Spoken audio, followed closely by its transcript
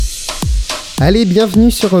Allez,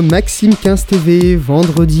 bienvenue sur Maxime 15 TV,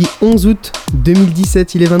 vendredi 11 août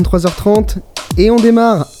 2017, il est 23h30 et on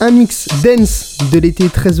démarre un mix dance de l'été.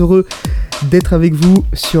 Très heureux d'être avec vous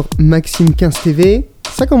sur Maxime 15 TV.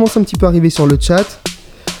 Ça commence un petit peu à arriver sur le chat.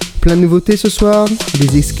 Plein de nouveautés ce soir,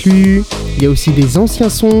 des exclus, il y a aussi des anciens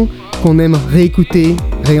sons qu'on aime réécouter,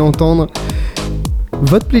 réentendre.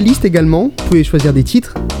 Votre playlist également, vous pouvez choisir des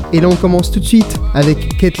titres. Et là on commence tout de suite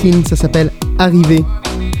avec Kathleen, ça s'appelle Arriver.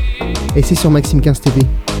 Et c'est sur Maxime 15 TV.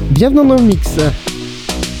 Bienvenue dans le mix.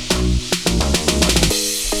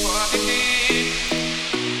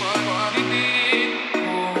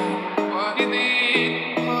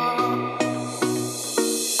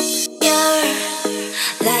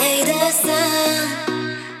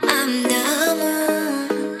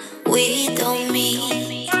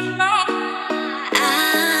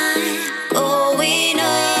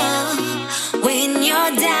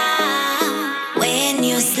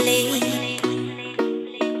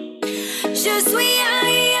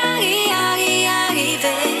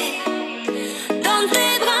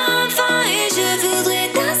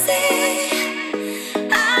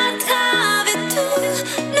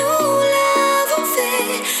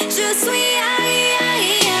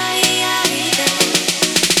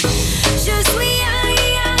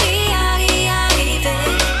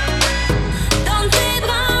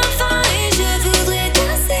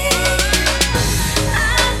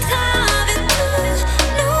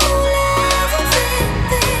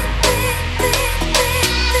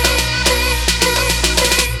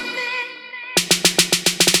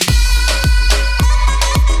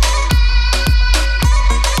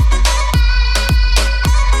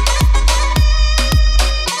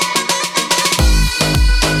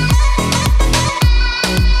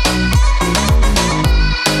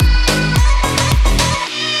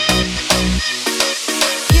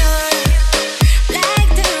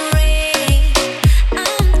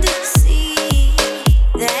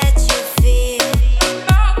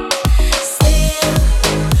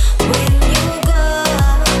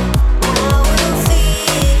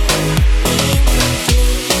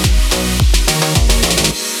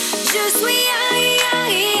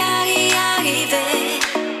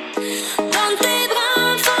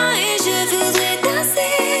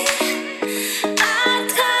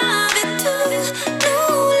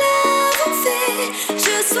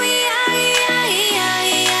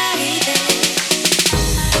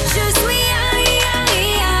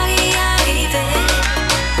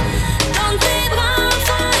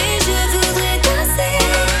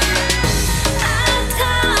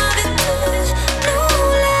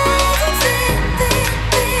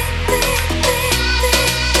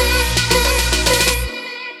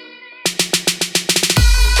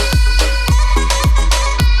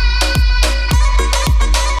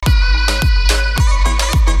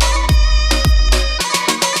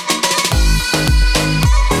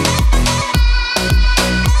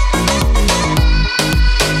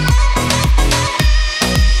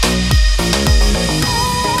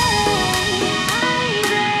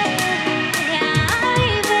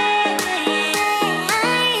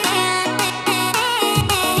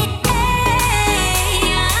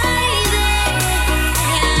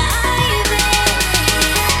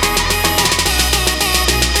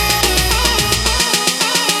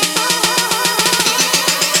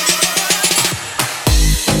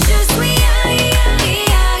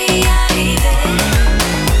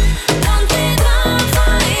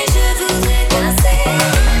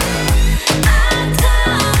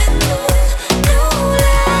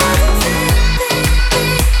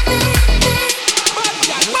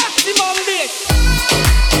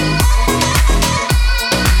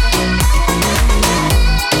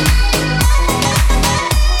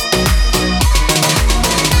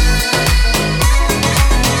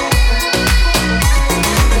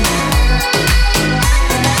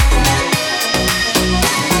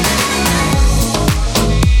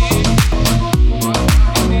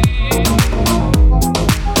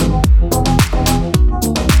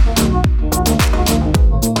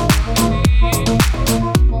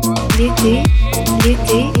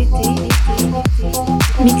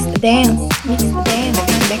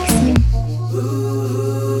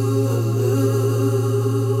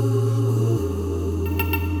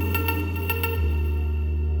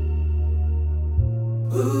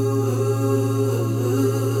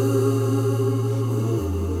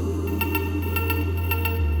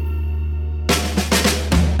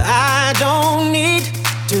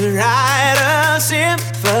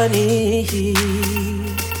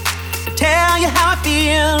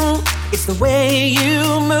 It's the way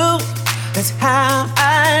you move, that's how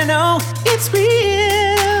I know it's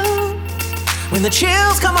real. When when the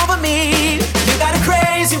chills come over me. You got a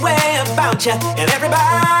crazy way about you, and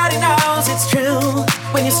everybody knows it's true.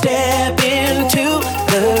 When you step into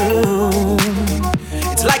the room,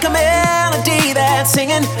 it's like a melody that's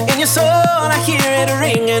singing in your soul. I hear it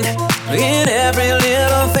ringing in every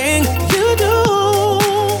little thing you do.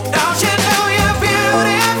 Don't you know you're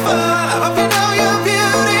beautiful? I hope you know you're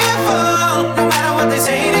beautiful. No matter what they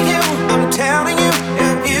say to you, I'm telling you,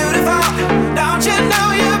 you're beautiful. Don't you know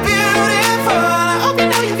you're beautiful? I hope you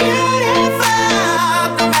know you're beautiful.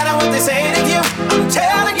 No matter what they say to you, I'm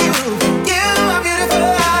telling you, you are beautiful.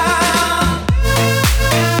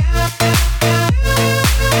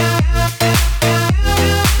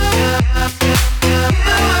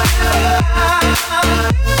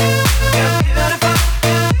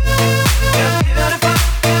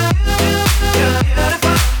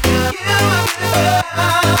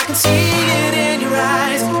 I can see it in your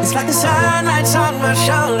eyes. It's like the sunlight's on my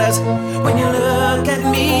shoulders when you look at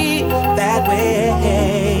me that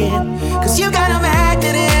way. Cause you got a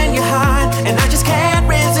magnet in your heart, and I just can't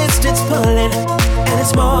resist its pulling. And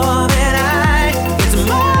it's more than it's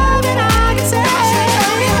more than I can say.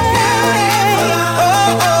 You're beautiful.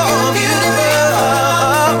 Oh, beautiful.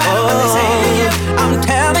 No matter what they say to you, I'm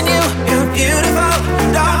telling you, you're beautiful.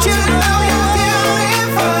 Don't you know you're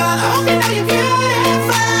beautiful? I hope you know you're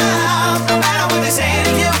beautiful. No matter what they say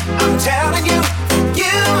to you, I'm telling you,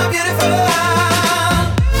 you are beautiful.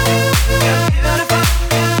 You're beautiful.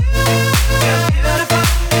 You're beautiful.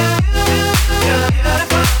 You're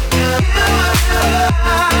beautiful. You are beautiful.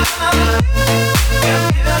 You're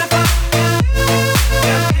beautiful.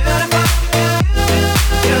 You're beautiful.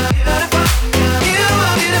 You're beautiful. You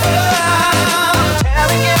are beautiful. I'm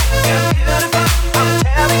telling you, you're beautiful. I'm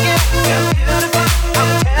telling you, you're beautiful. I'm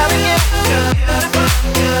telling you, you're beautiful.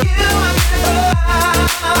 You are beautiful.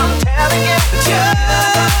 I'm telling you, I'm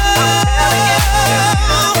telling you,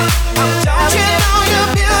 don't you know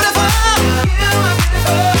you're beautiful? You are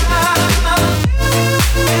beautiful.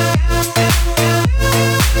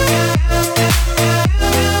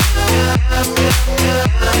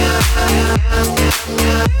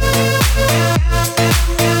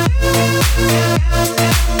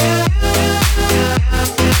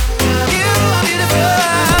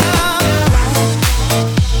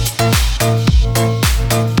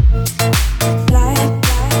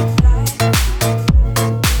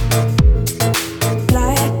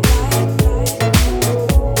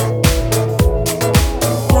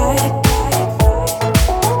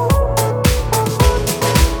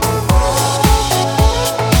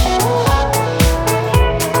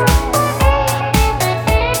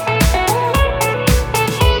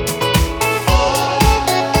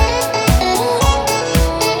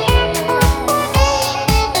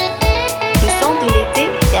 Le son de l'été,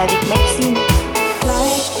 c'est avec Maxime.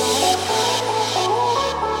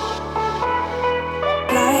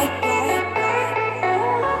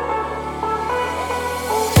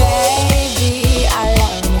 Baby, I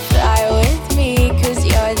love you, fly with me, 'cause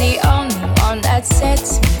you're the only one that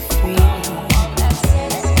sets me free.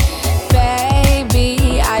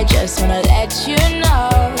 Baby, I just wanna let you know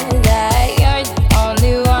that you're the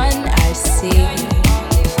only one I see.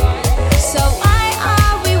 So why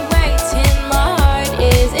are we waiting? My heart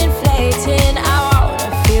is inflating. I wanna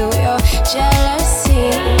feel your jealousy.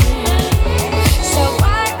 So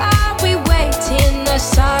why are we waiting? The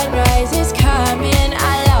sunrise is coming.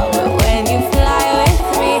 I love it when you fly with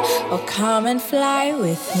me. Oh, come and fly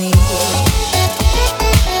with me.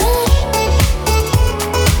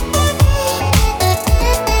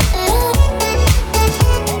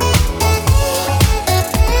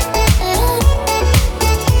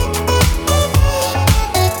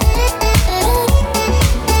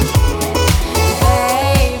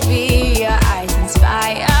 Baby, your eyes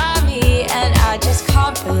inspire me, and I just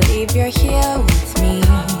can't believe you're here with me.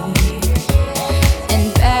 And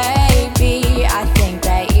baby, I think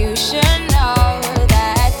that you should know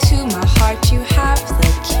that to my heart you have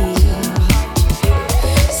the key.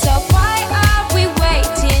 So why are we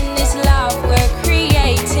waiting? This love we're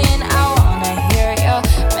creating, I wanna hear your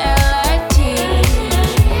melody.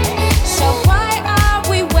 So why are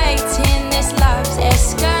we waiting? This love's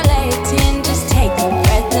escalating. Just take a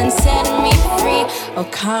breath and set me free. Oh,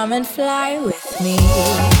 come and fly with me.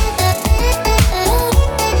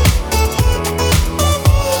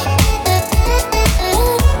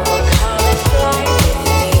 Oh, come and fly with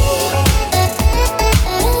me.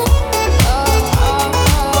 Oh, oh, oh,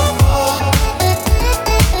 oh.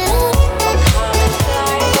 Oh, come and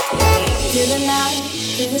fly with me. Through the night,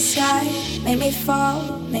 through the sky, make me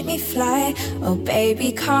fall, make me fly. Oh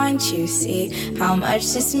baby, can't you see how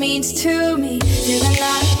much this means to me? To the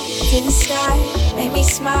night, to the sky, make me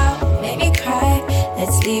smile, make me cry.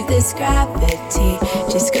 Let's leave this gravity,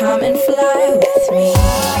 just come and fly with me.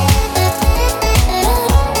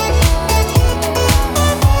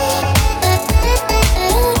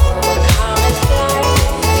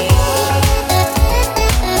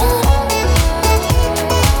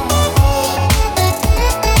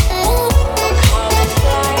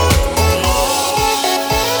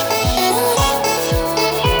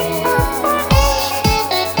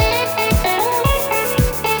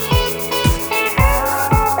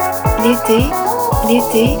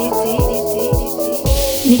 L'été,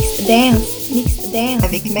 mix dance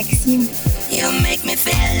avec Maxime. You make me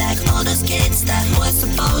feel like all those kids that were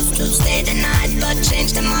supposed to stay the night but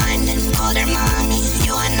changed their mind and call their mommy.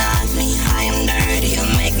 You are not me, I am dirty. You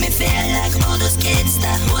make me feel like all those kids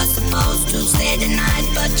that were supposed to stay the night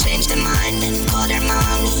but changed their mind and call their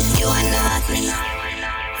mommy. You are not me.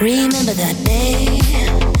 Remember that day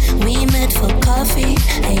we met for coffee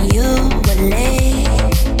and you were late.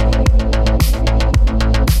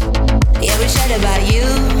 Yeah, we chat about you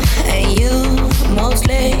and you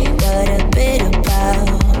mostly, but a bit about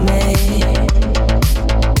me.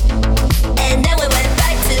 And then we went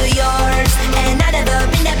back to yours, and I'd never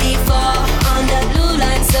been there before on the blue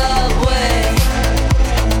line subway.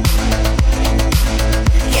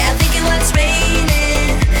 Yeah, I think it was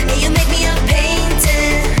raining, and you make me a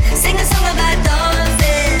painting, sing a song about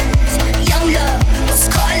dolphins. Young love was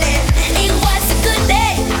calling. It was a good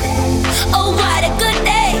day. Oh, what a good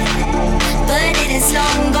day. But it is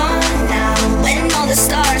long gone now, when all the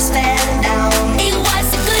stars fell down. It was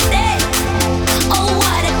a good day, oh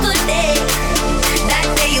what a good day. That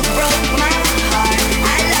day you broke my heart,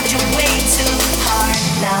 I loved you way too hard.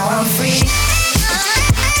 Now I'm free.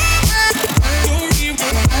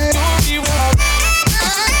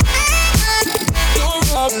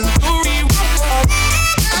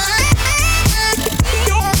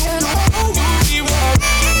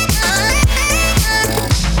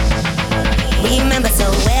 Remember so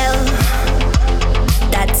well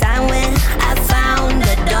that time when I found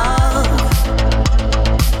the dog.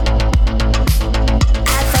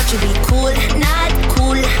 I thought you'd be cool, not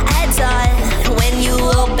cool at all. When you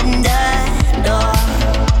opened the door,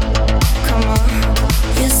 come on.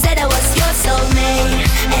 You said I was your soulmate,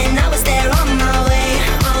 and I was there on my way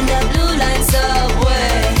on the blue line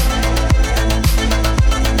subway.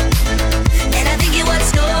 And I think it was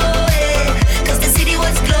snowing, 'cause the city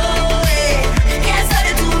was glowing.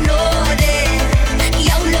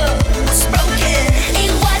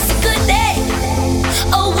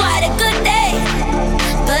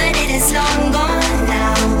 Long gone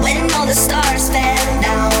now, when all the stars fell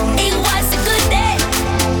down. It was a good day,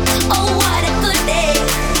 oh what a good day.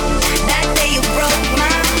 That day you broke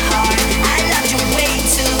my heart, I loved you way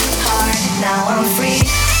too hard. Now I'm free.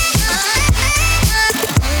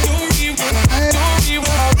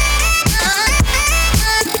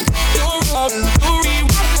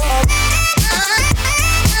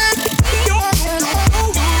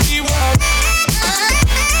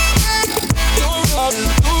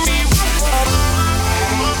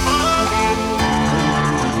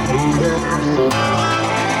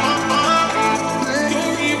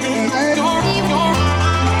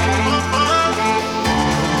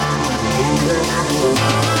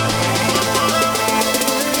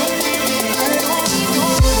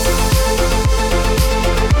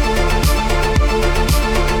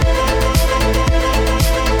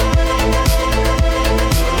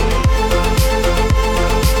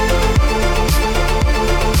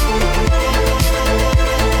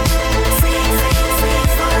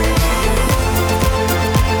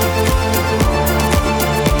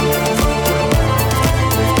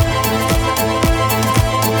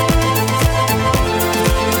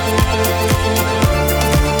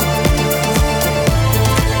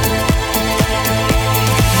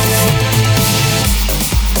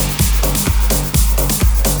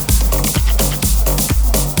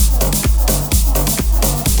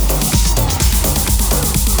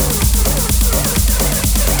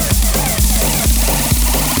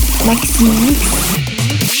 Maxime.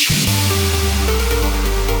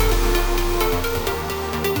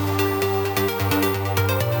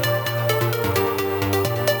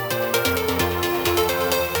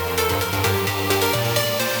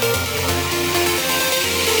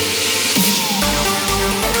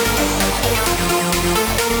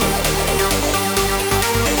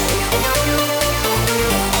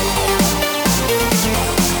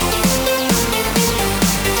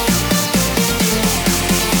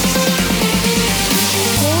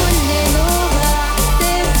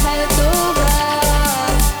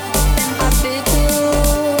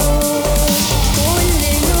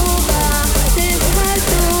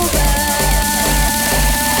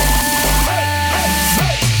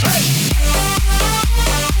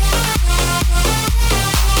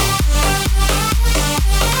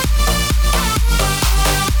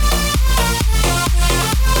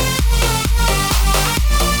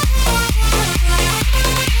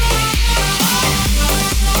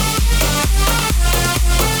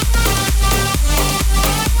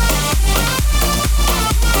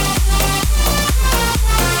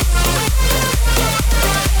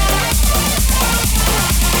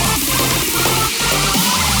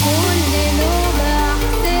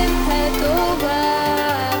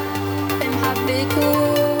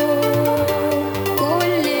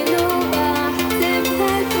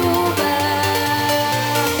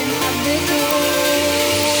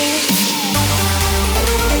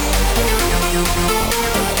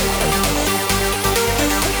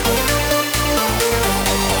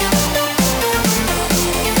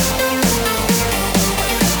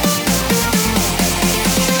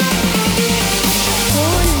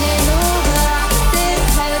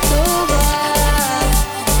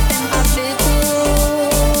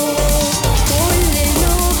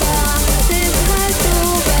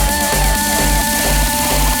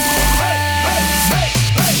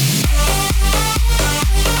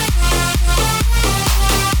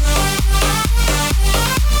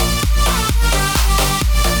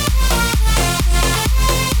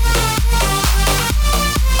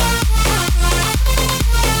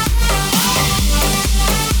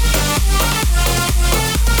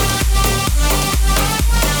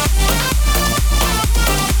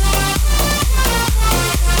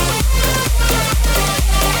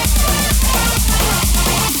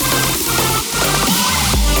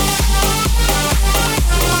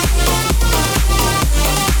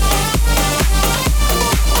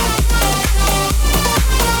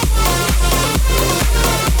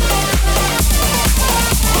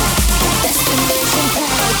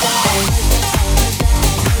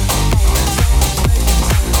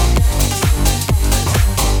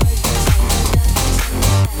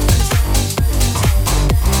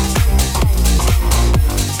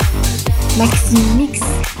 Maxime Mix.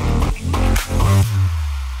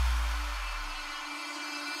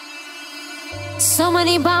 So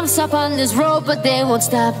many bumps up on this road, but they won't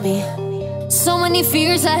stop me. So many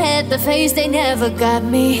fears I had to face, they never got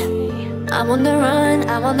me. I'm on the run,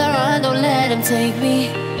 don't let them take me.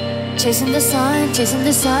 Chasing the sun,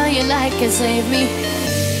 your light can save me.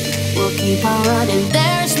 We'll keep on running,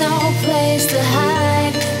 there's no place to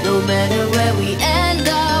hide. No matter where we end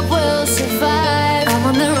up, we'll survive. I'm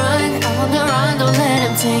on the run, don't let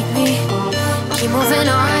them take me. Keep moving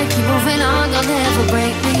on, they'll never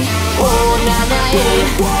break me. Oh, na-na,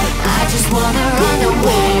 yeah, I just wanna run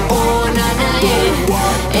away. Oh, na-na,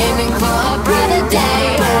 yeah, aiming for a brighter day.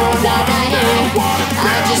 Oh, na-na, yeah,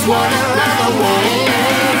 I just wanna run away.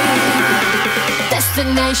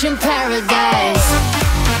 Destination paradise.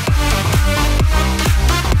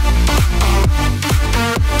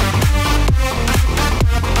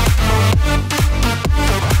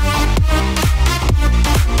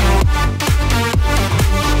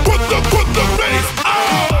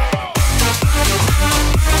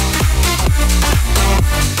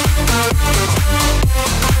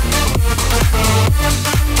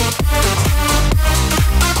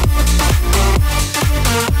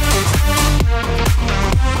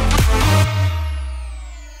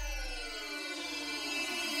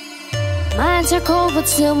 Minds are cold, but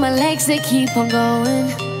still my legs, they keep on going.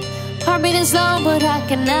 Heart beating slow, but I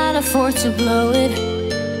cannot afford to blow it.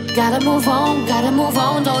 Gotta move on,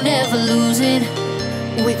 don't ever lose it.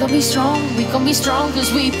 We gon' be strong,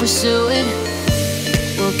 cause we pursue it.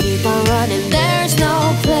 We'll keep on running, there's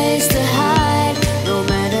no place to hide. No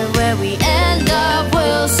matter where we end up,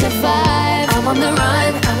 we'll survive. I'm on the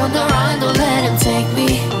run, don't let him take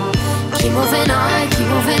me. Keep moving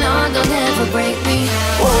on, they'll never break me.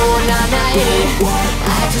 Oh, na-na, yeah,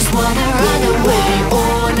 I just wanna run away.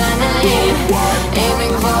 Oh, na-na, yeah,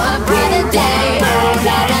 aiming for a brighter day. Oh,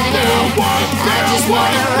 na-na, yeah, I just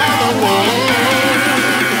wanna run away.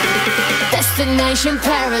 Destination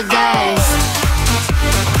paradise.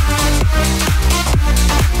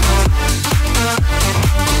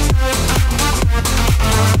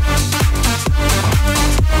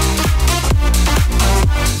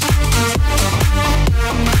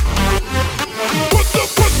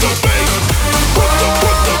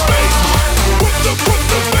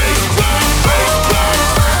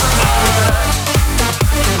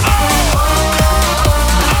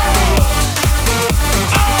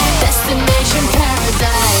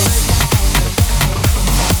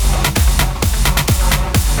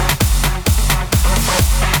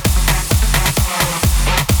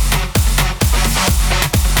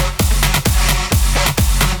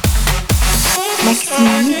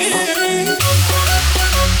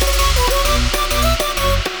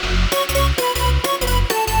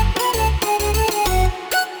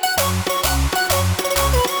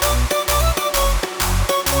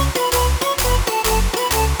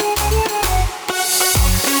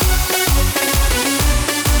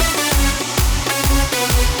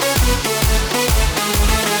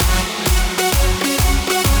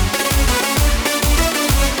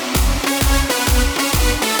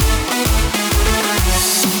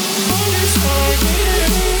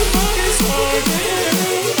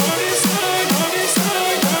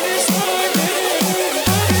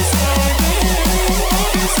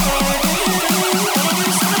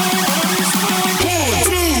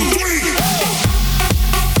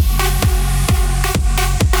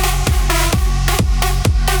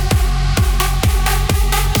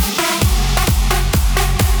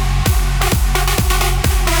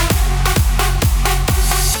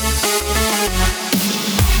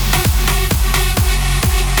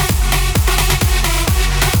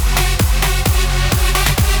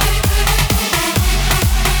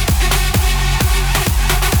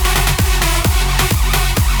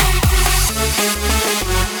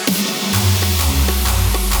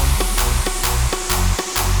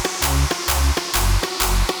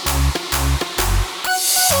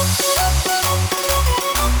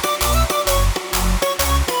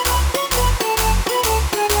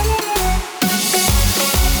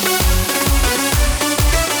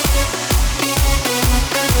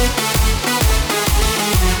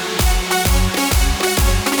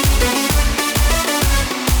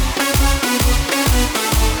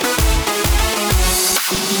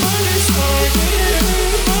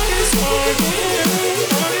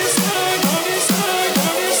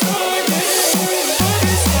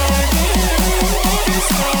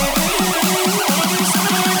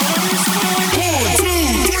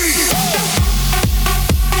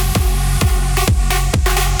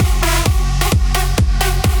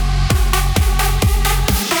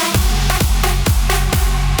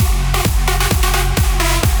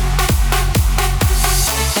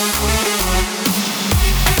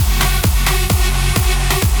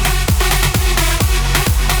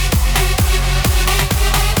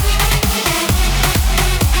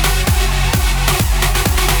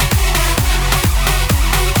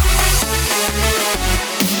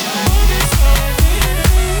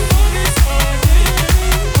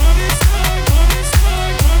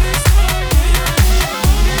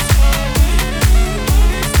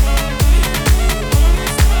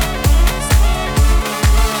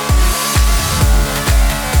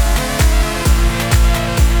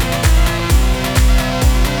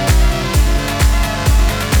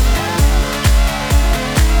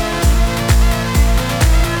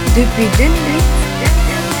 Depuis 2008,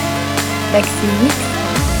 Maxime Mix.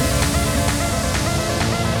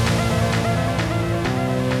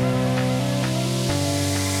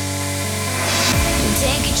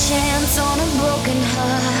 Take a chance on a broken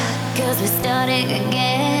heart, 'cause we're starting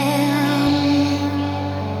again.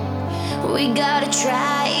 We gotta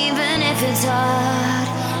try even if it's hard.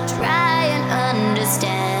 Try and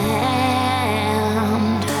understand.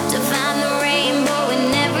 To find the rainbow in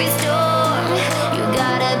every storm, you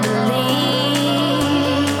gotta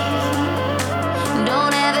believe.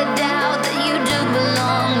 Don't ever doubt that you do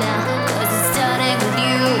belong now, 'cause it started with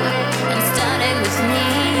you and started with me.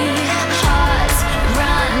 Hearts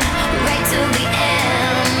run right till the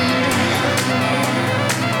end,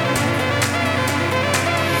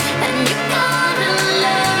 and you're gonna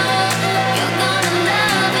love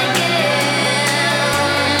again.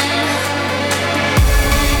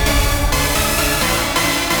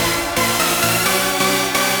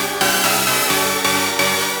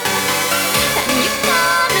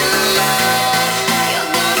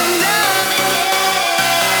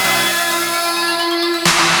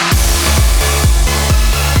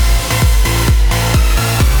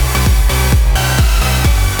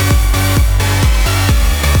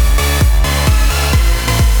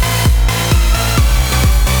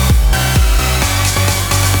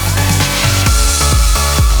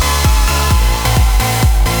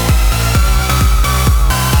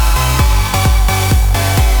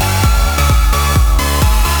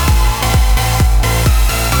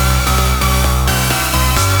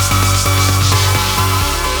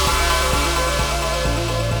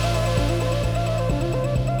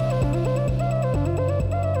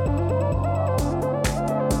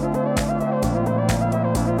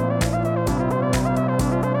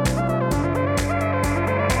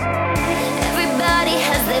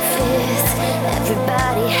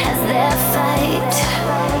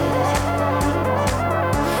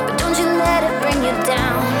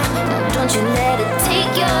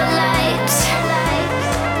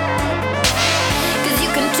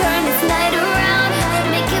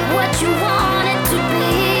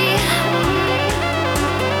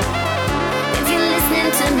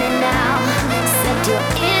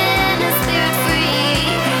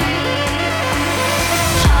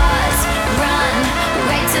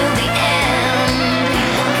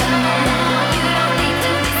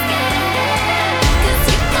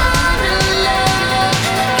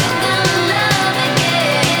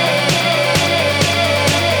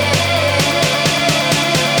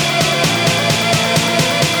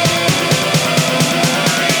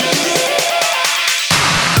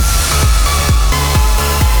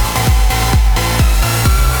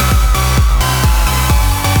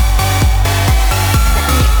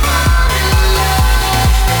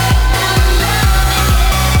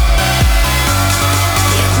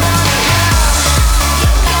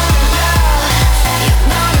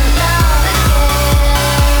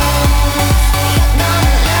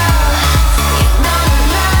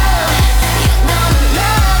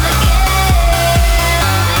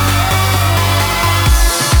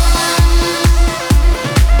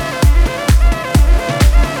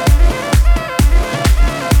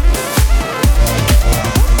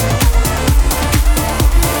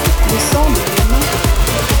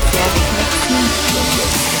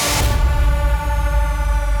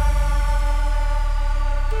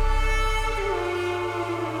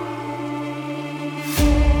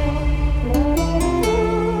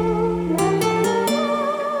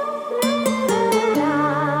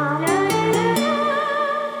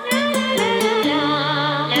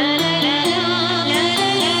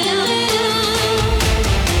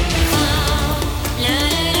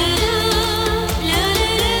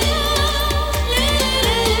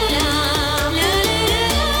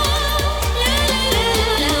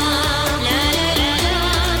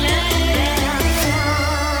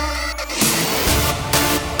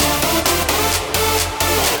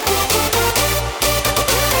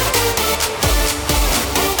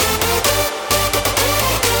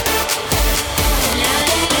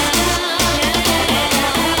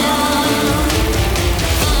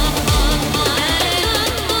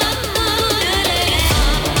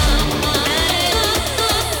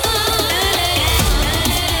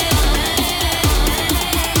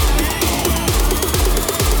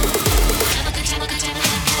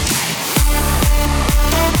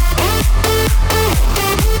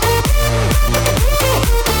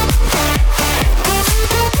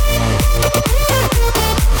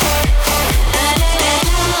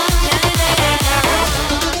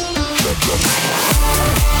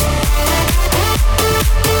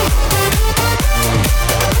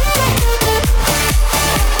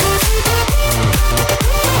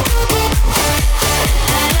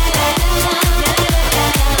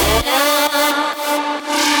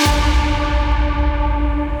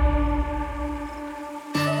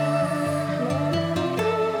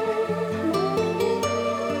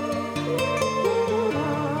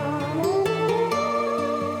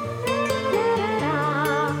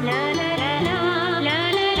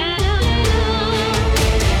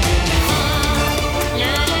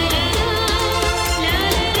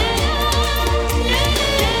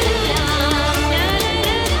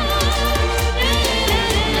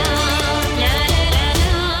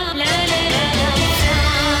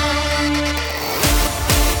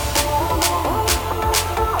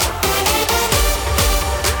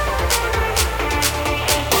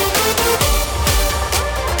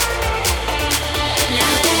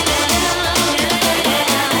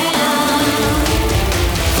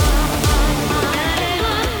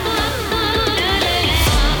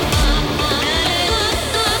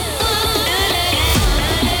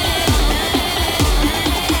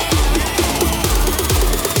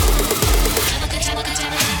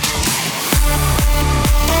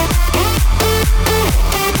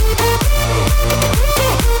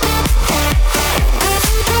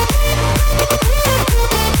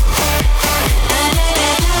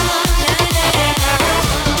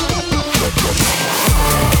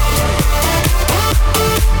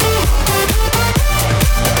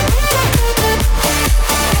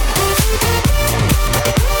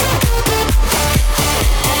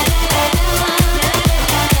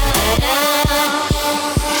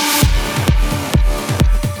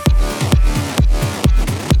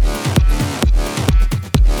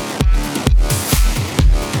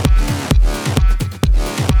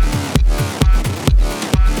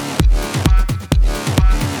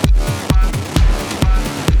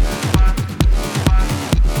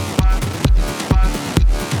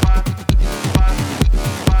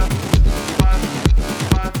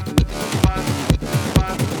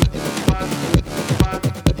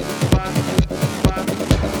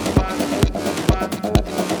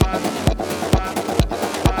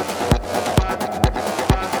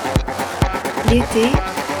 l'été,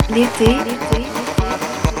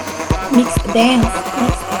 mix dance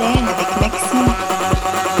avec Maxime.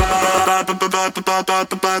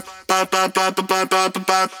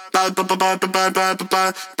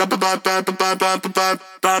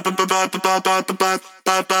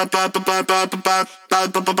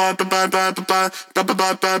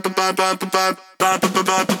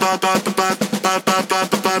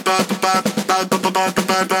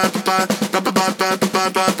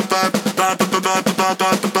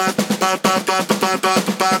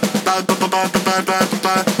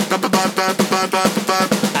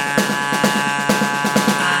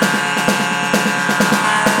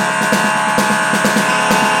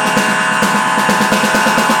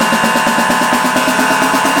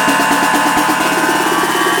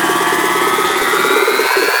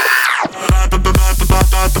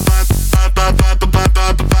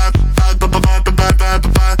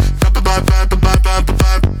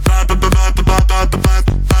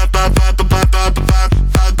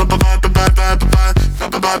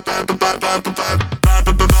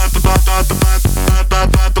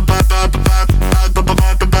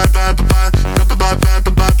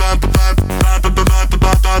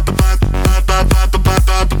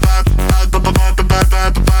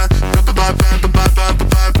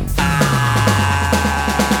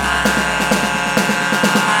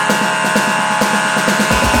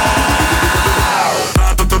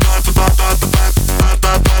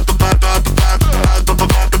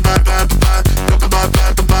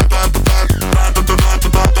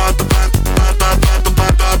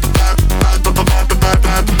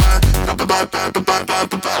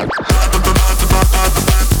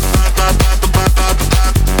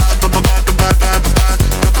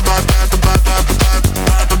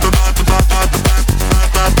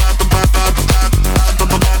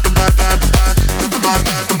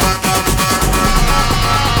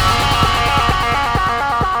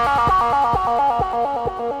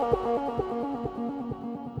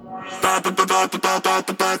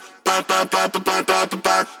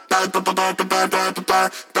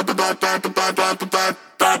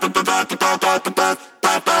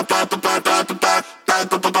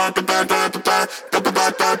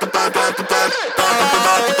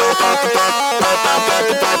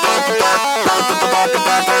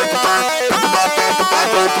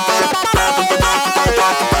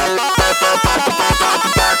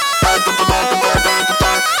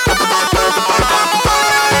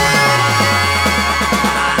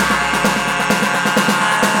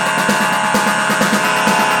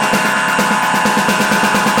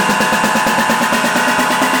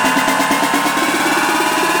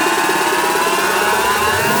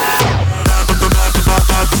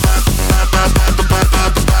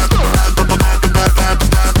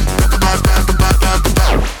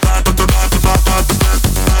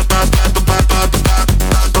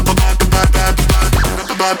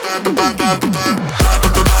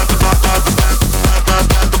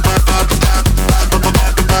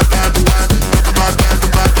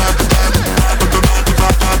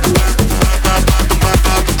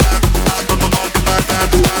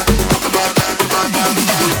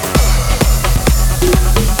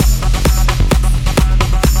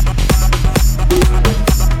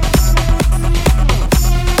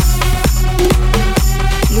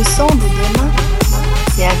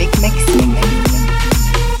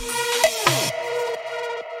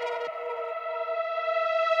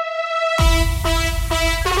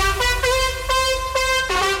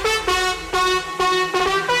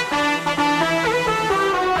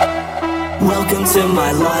 Welcome to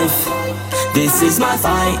my life, this is my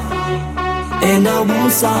fight, and I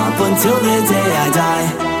won't stop until the day I die.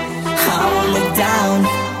 I won't look down,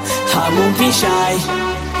 I won't be shy,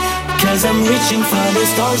 'cause I'm reaching for the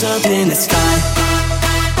stars up in the sky.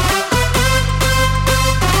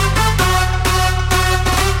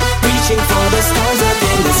 Reaching for the stars up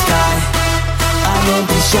in the sky. I won't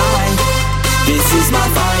be shy, this is my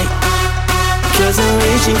fight, 'cause I'm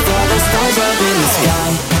reaching for the stars up in the sky.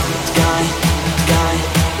 Sky, sky,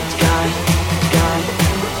 sky, sky,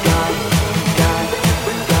 sky, sky,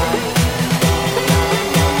 sky.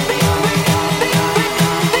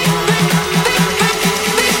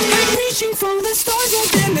 Reaching for the stars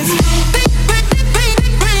up in the sky.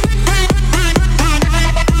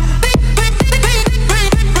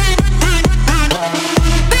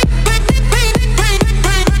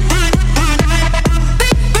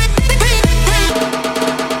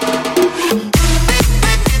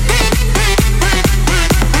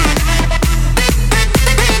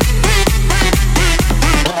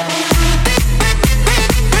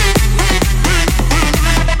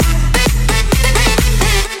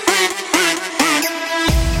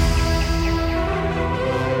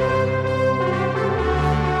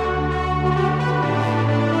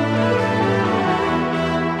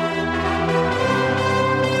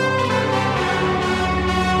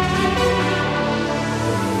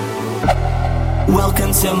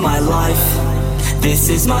 Welcome to my life. This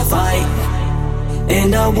is my fight,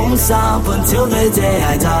 and I won't stop until the day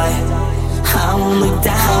I die. I won't look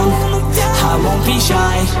down, I won't be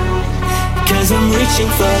shy, 'cause I'm reaching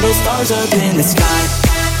for the stars up in the sky.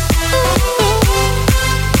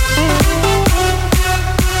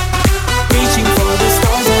 Reaching for the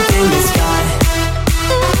stars up in the sky.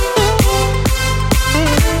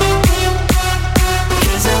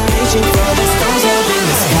 'Cause I'm reaching for the stars up in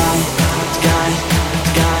the sky. Sky,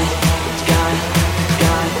 sky, sky,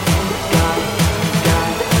 sky, sky, sky,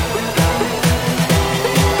 sky.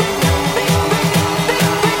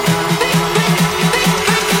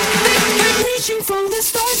 Reaching for the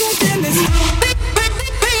stars up in the sky.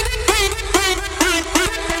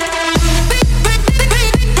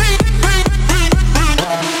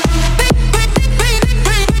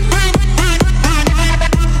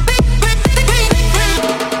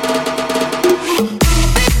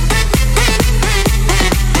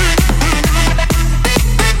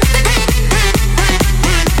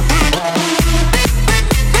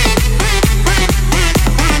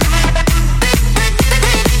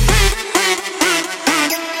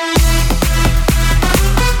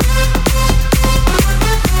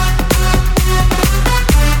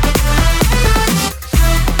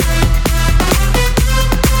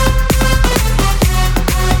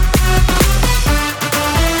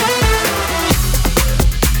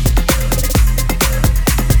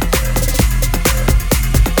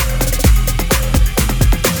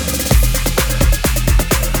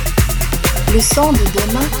 Le son de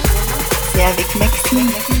demain, c'est avec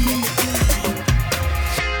Maxime.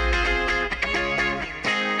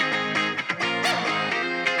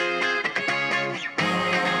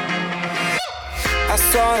 I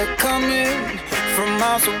saw it coming from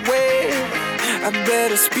miles away. I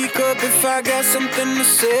better speak up if I got something to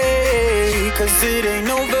say, 'cause it ain't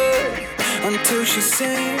over until she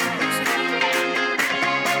sings.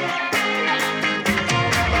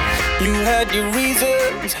 You had your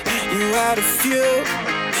reasons, you had a few,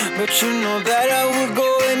 but you know that I would go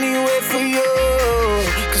anywhere for you,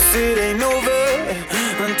 'cause it ain't over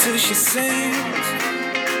until she sings.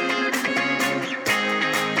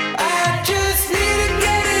 I just need to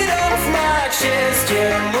get it off my chest,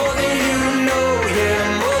 yeah, more than you know, yeah,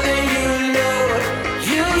 more than you know.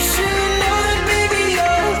 You should know that, baby,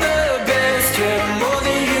 you're the best, yeah, more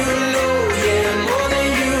than you know, yeah, more than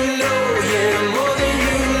you know, yeah, more than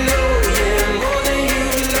you know, yeah, more than you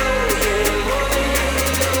know, yeah, more than you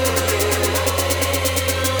know,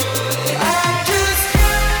 yeah. I just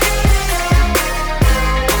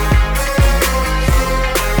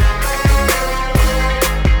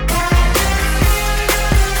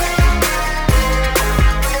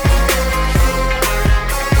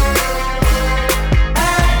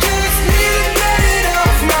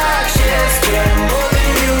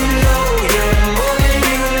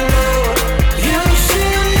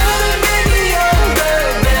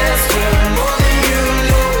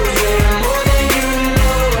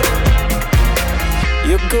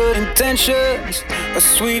intentions are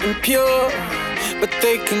sweet and pure, but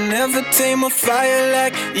they can never tame a fire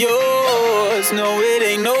like yours. No, it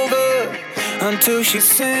ain't over until she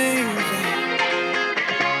sings.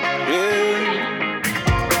 Yeah.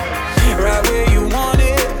 Right where you want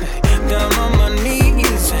it, down on my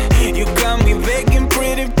knees. You got me begging,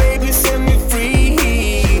 pretty baby, set me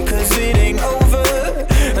free, 'cause it ain't over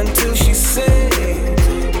until she sings.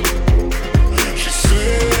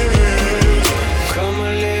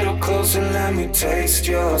 And let me taste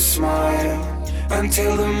your smile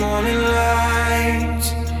until the morning light.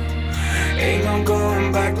 Ain't no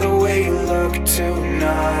going back the way you look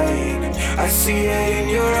tonight. I see it in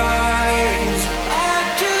your eyes. I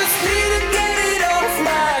just need to get it off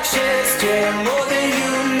my chest, yeah, more than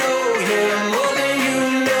you know, yeah, more than you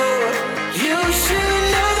know. You should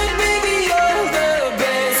know that, baby, you're the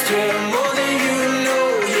best, yeah, more than you know,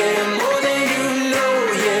 yeah, more than you know,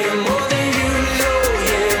 yeah, more than you know,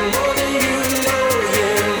 yeah, more than you know,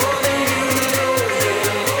 yeah, more than you know, yeah,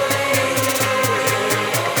 more than you know.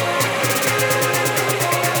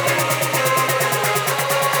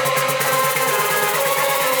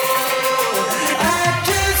 I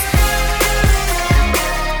just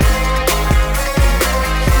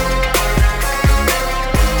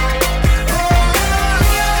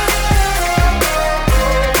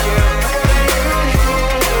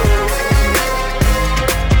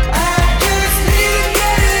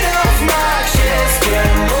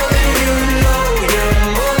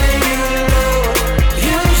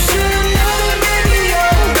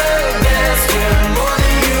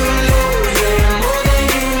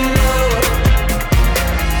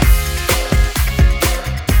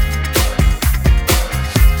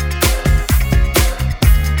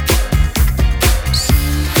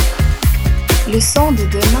Le son de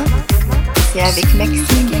demain, c'est avec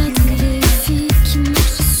Maxime. Les filles qui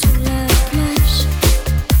marchent sur la plage,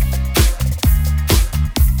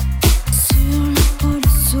 sur le pôle, le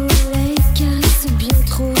soleil caresse bien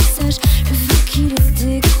trop sage. Le vent qui le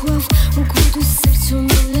décoiffe, au goût de sel sur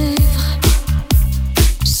mes lèvres.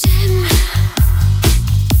 J'aime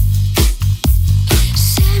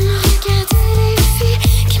regarder les filles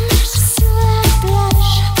qui marchent sur la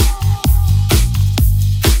plage.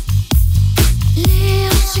 Les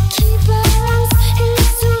hanches qui balancent et le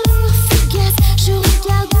sourire fugace. Je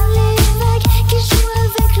regarde les vagues qui jouent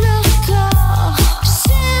avec leur corps.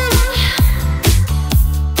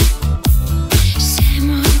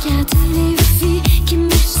 J'aime regarder les filles qui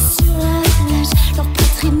marchent sur la plage. Leur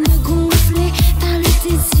poitrine gonflée par le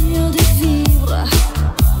désir de vivre.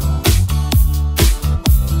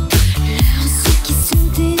 Leurs yeux qui se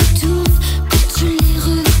détournent quand tu les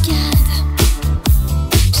regardes.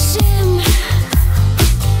 J'aime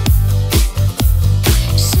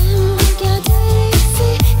regarder les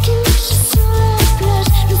filles qui marchent sur la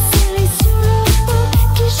plage. Le soleil sur leur peau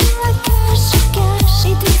qui joue à cache-cache.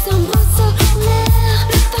 Et des embrasses en l'air,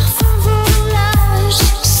 le parfum volage.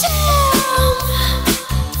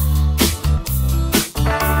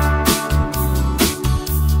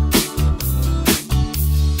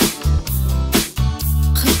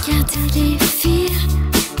 Regarder les filles.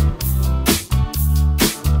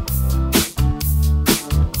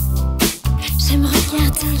 J'aime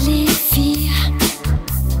regarder les filles.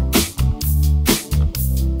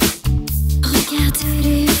 Regarder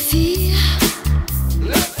les filles.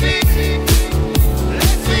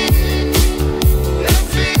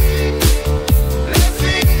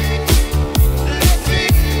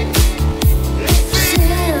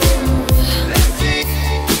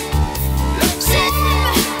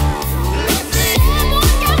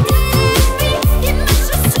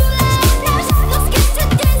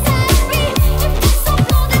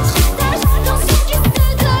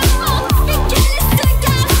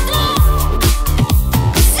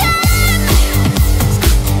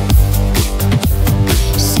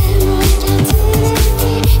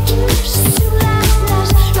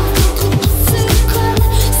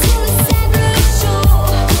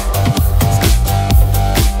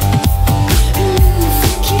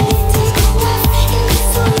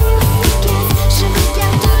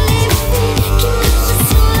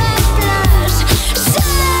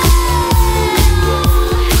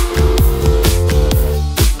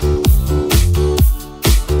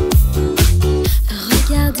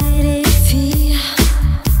 Regarder les filles.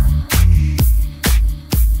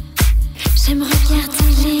 J'aime regarder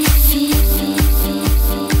les filles.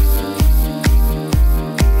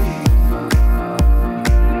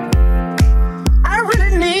 I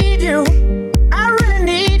really need you. I really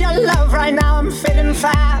need your love right now. I'm fading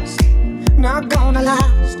fast, not gonna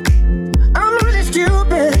last. I'm really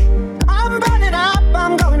stupid. I'm burning up.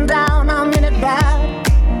 I'm going down. I'm in it bad.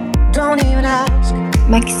 Don't even ask.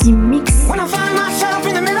 Maxime Mix. When I find myself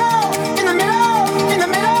in the middle, in the middle, in the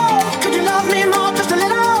middle, could you love me more, just a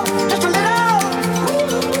little, just a little?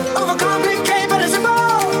 Overcomplicate, but it's simple,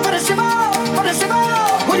 but it's simple, but it's simple.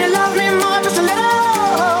 Will you love me more, just a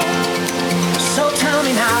little? So tell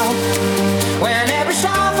me now, when every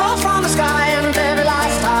star falls from the sky and every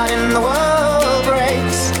last star in the world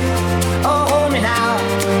breaks. Oh, hold me now,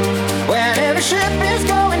 when every ship is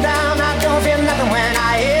going down, I don't feel nothing when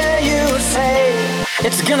I hear you say,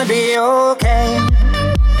 it's gonna be okay.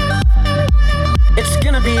 It's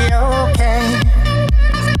gonna be okay.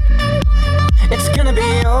 It's gonna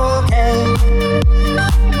be okay.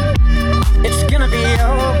 It's gonna be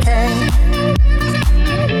okay.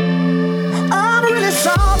 I'm really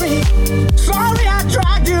sorry. Sorry I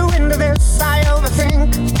dragged you into this. I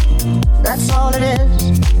overthink. That's all it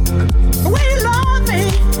is. The way you love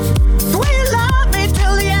me. The way you love me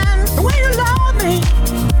till the end. The way you love me.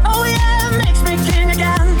 Oh yeah, it makes me king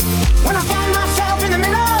again. When I find myself in the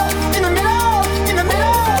middle, in the middle, in the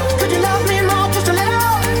middle, could you love me more, just a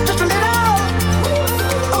little, just a little?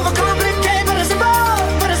 Overcomplicate, but it's simple,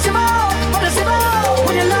 but it's simple, but it's simple.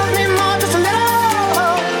 Will you love me more, just a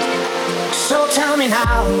little? So tell me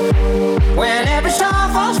now, when every star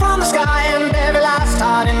falls from the sky and every last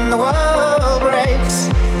heart in the world breaks.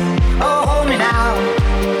 Oh, hold me now,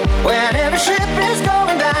 when every ship is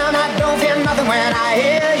going down, I don't feel nothing when I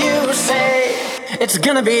hear you say, it's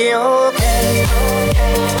gonna be okay.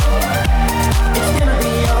 It's gonna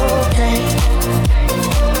be okay.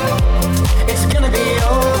 It's gonna be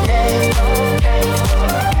okay.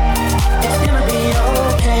 It's gonna be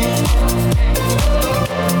okay.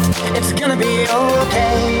 It's gonna be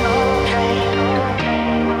okay.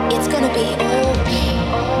 It's gonna be okay.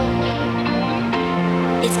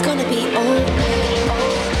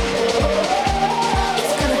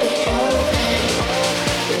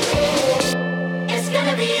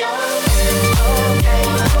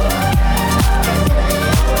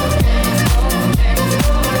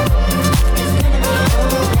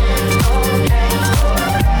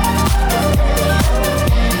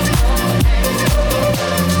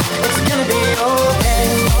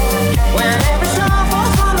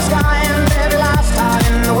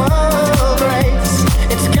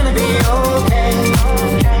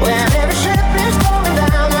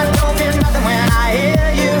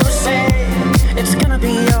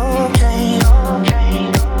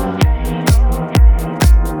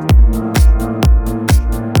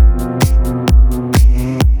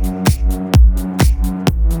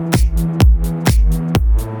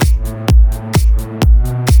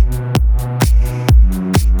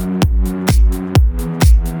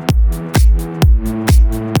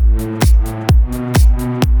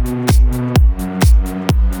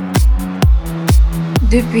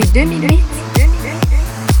 Depuis 2008,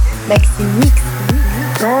 Maxime Mix.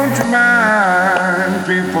 Don't you mind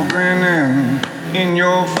people grinning in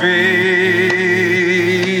your face?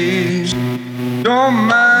 Don't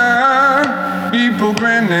mind people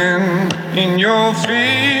grinning in your face.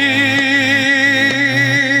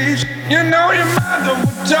 You know your mother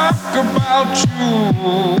would talk about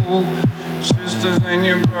you, sisters and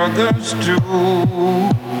your brothers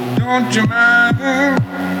too. Don't you mind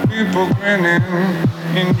people grinning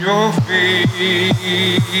in your face?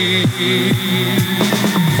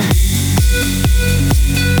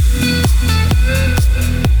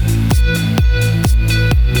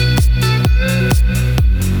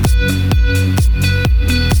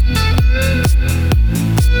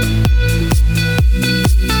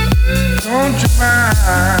 Don't you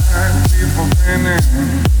mind people grinning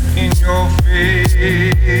in your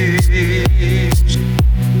face?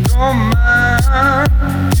 Don't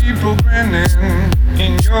mind people grinning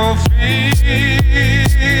in your face.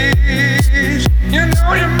 You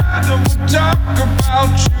know your mother would talk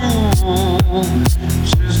about you,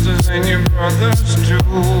 sisters and your brothers too.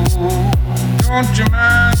 Don't you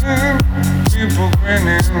mind people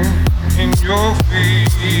grinning in your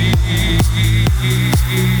face?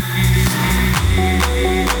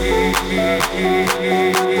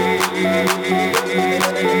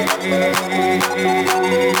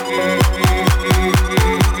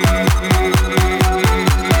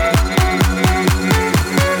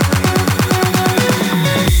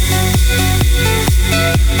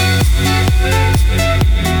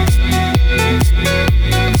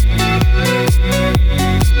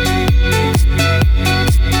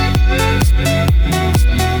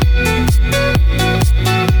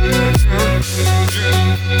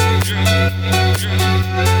 Yeah.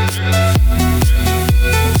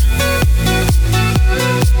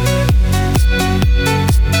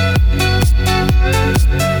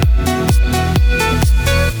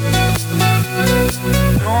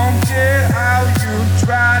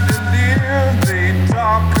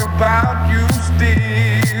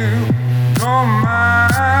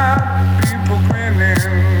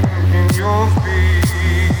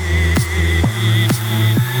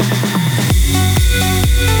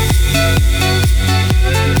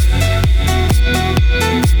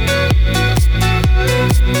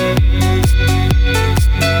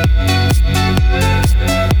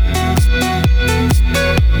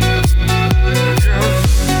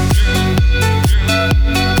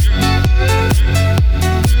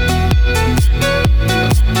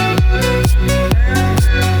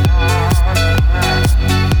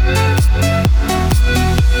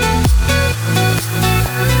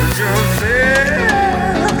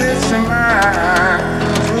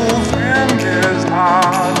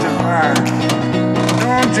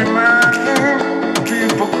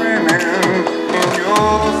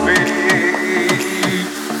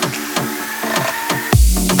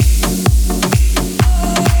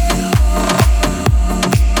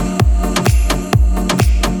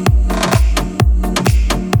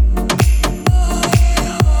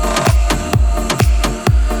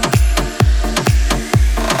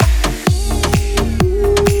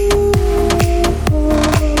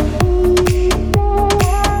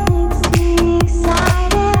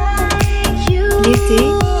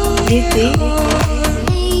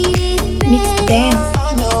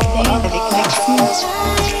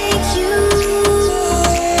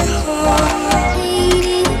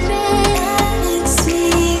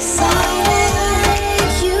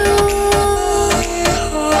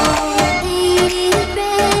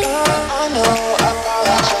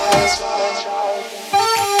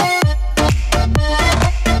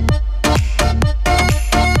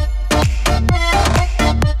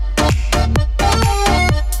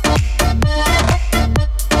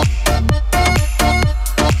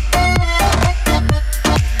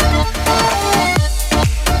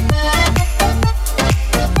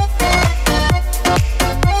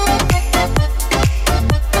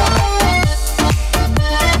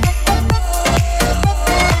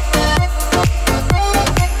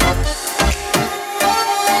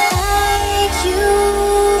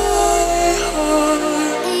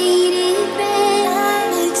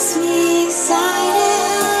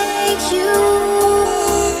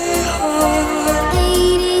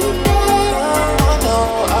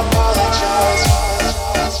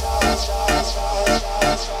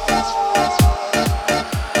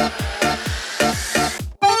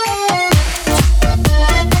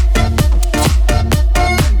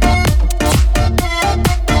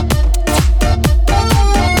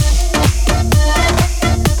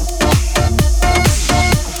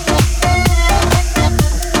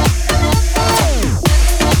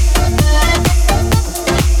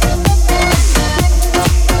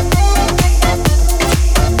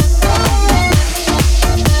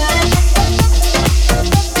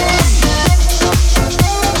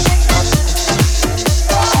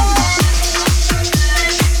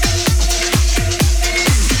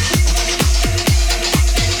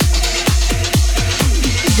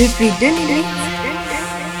 Depuis 2008,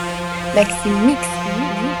 Maxime Mix.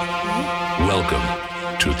 Welcome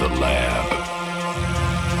to the lab.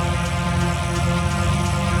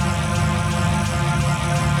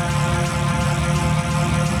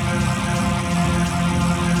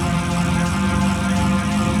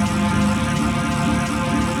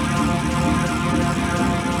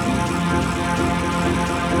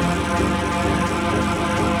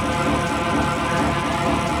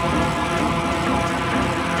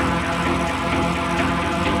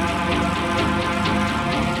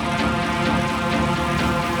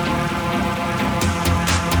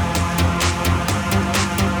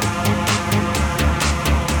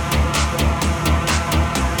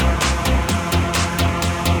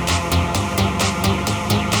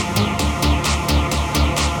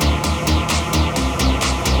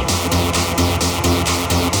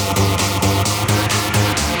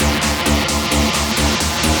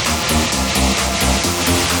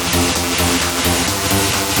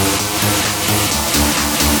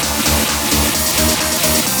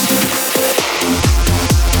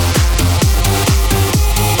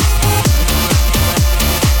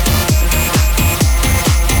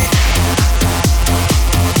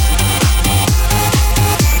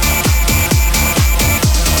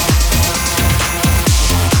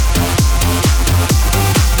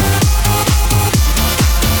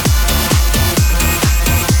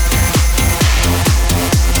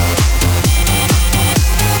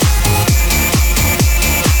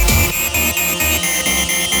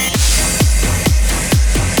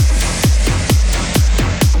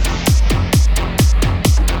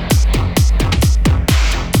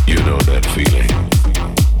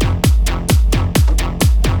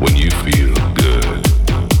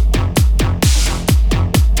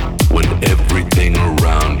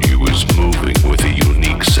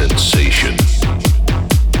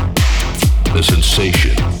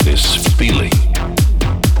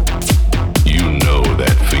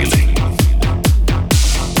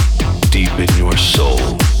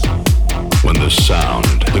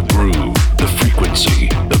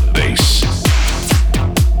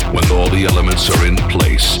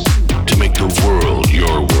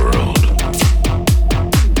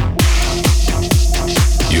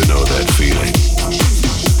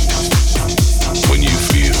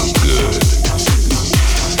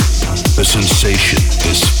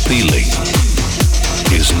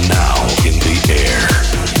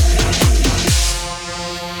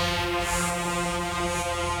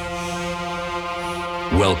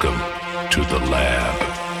 Welcome to the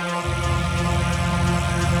lab.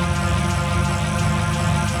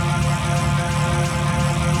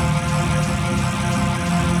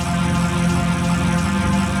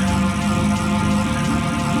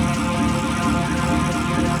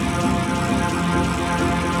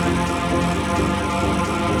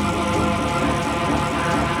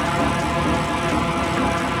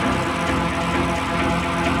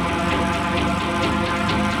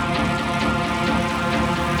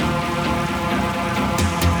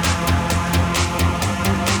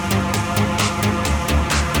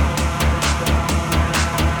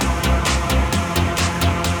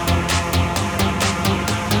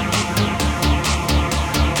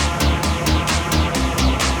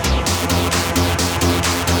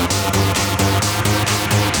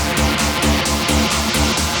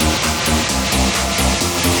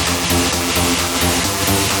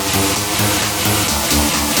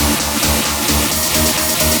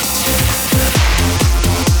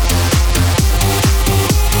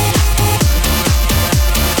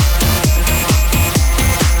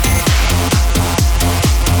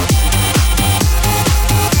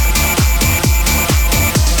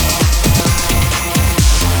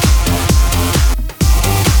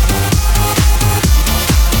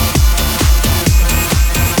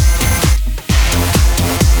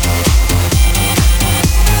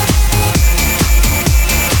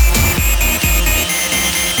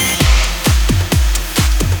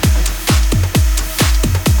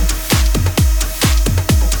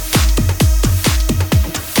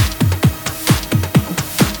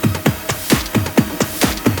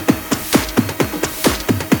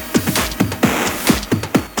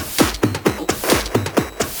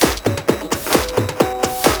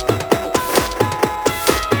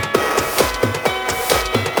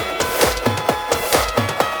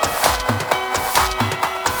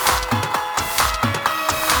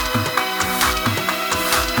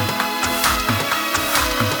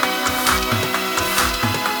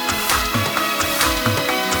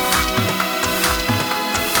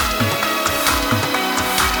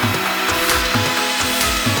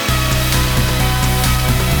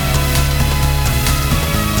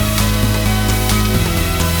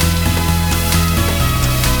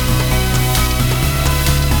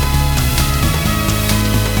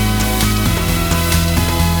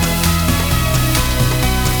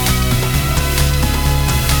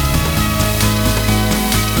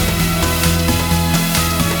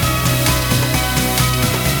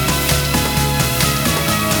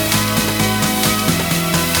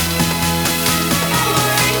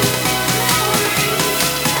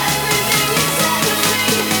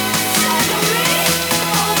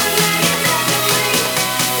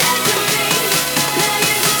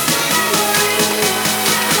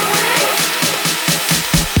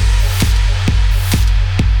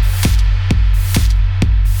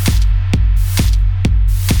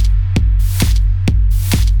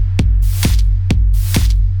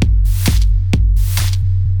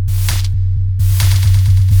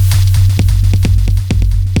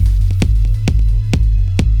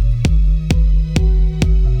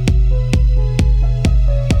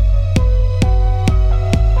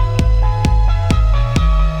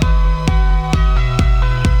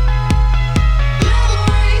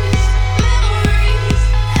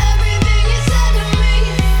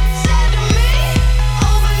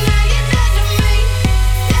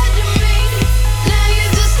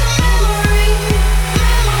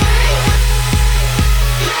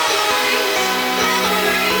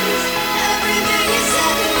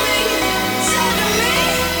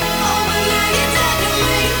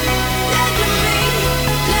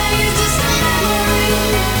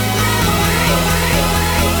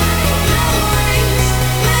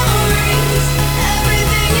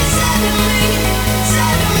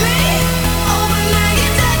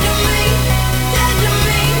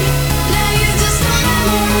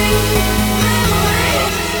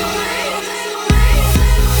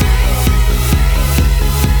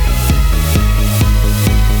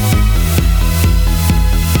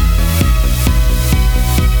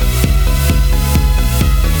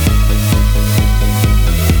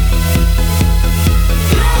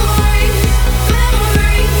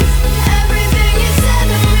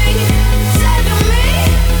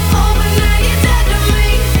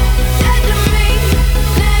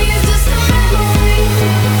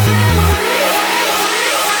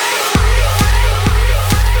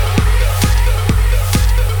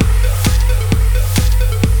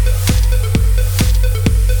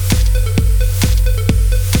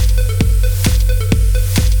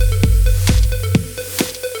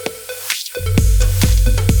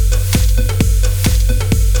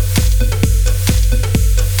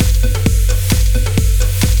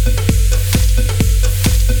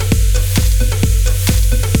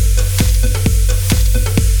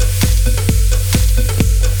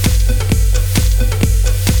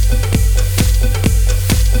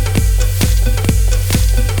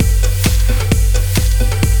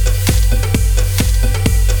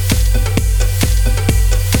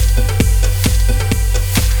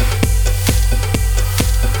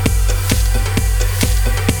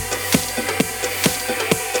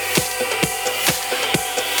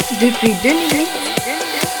 Plus 2 minutes.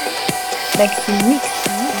 Maxime Mix.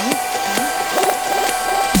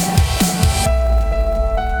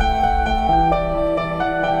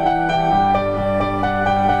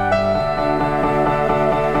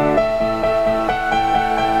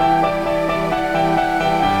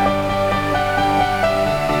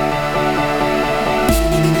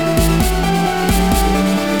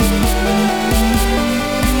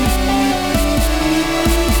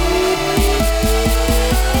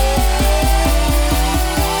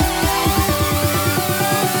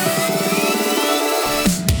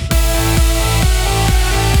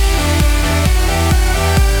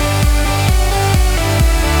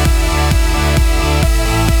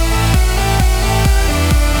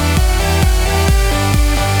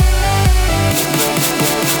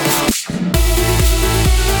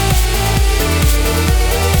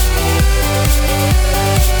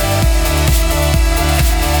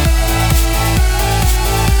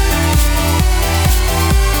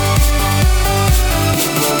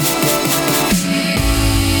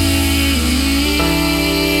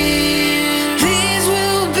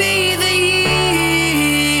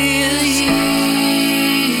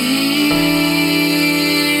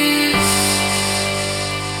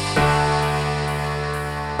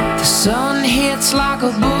 Like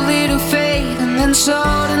a bullet of fate, and then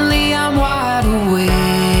suddenly I'm wide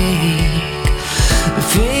awake. The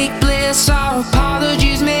fake bliss our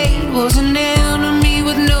apologies made was an enemy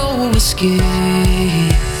with no escape.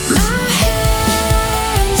 My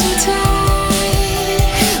hands are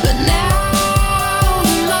tied, but now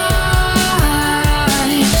I'm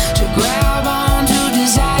mine to grab onto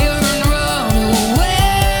desire and run away.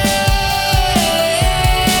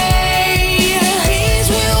 These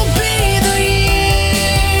will be the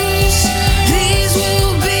years. These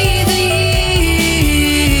will be the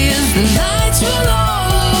years. The lights will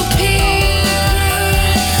all appear.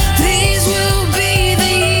 These will be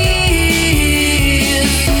the years.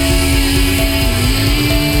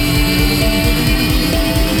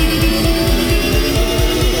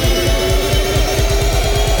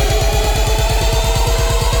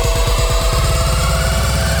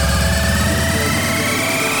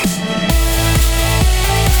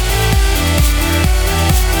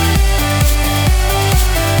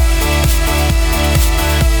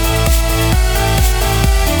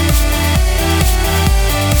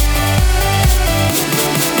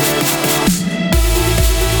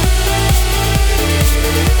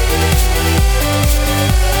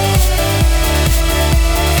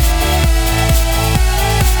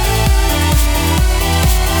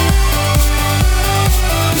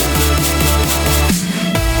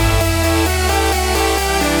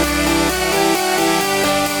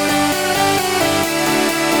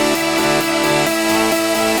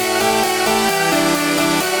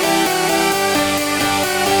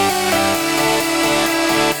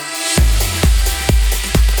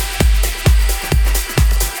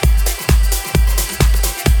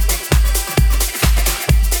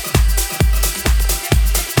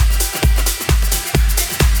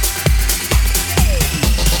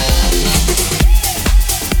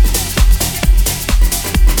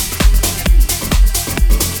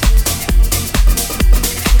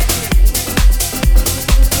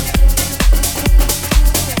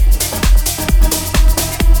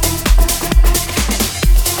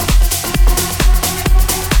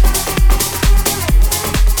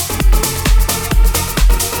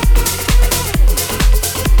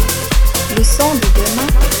 Le son de demain,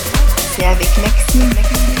 c'est avec Maxime.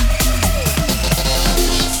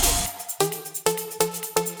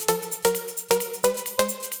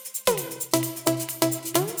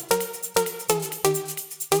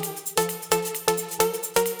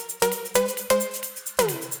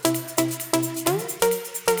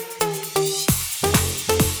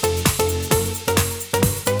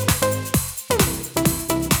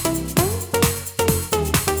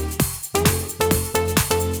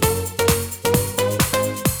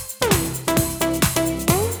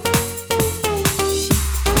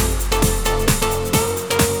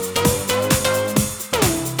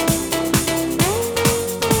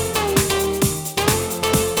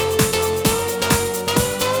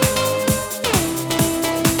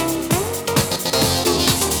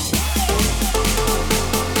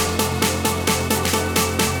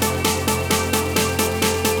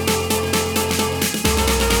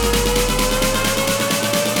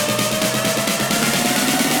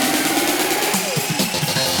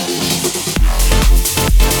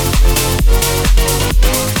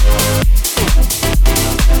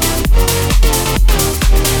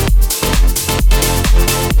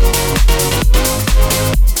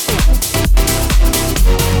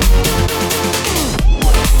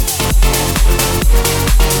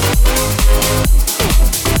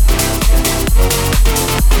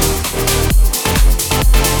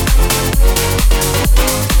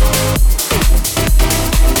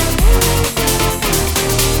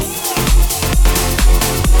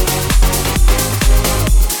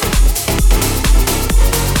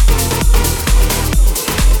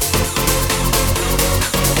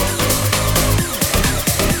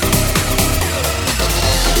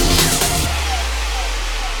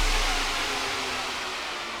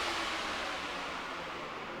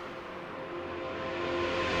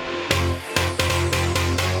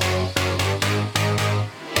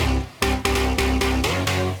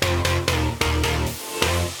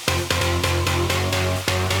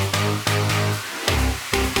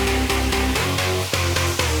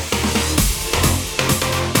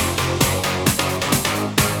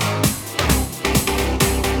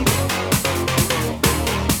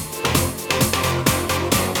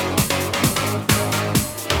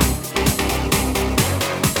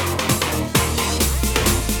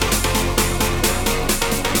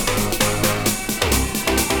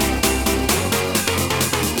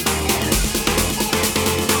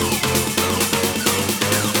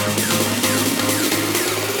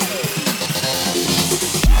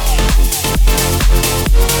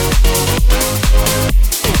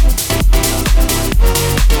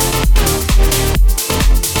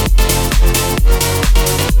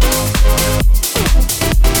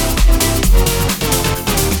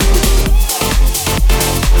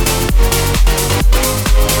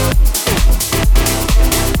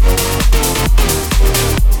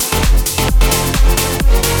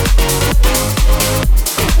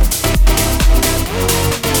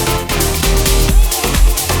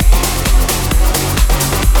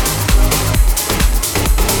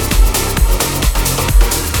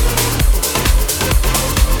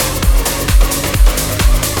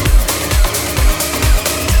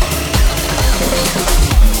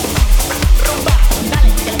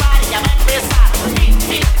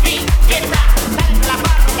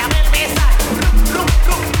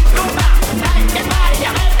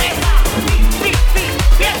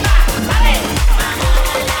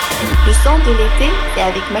 son de l'été, c'est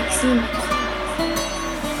avec Maxime.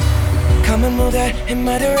 Come and move that in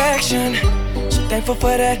my direction. So thankful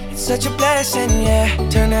for that, it's such a blessing, yeah.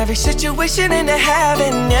 Turn every situation into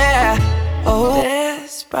heaven, yeah. Oh,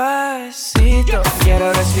 despacito,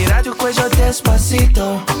 quiero respirar tu cuello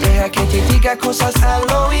despacito. Deja que te diga cosas al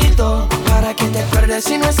oído, para que te acuerdes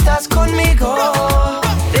si no estás conmigo.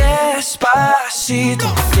 Despacito,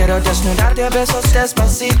 quiero desnudarte a besos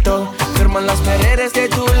despacito. Firmo en las paredes de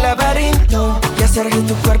tu laberinto y hacer de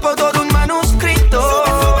tu cuerpo todo un manuscrito.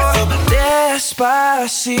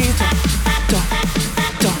 Despacito,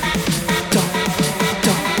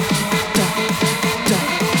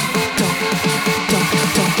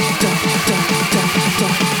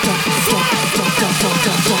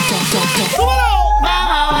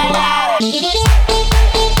 Vamos a bailar.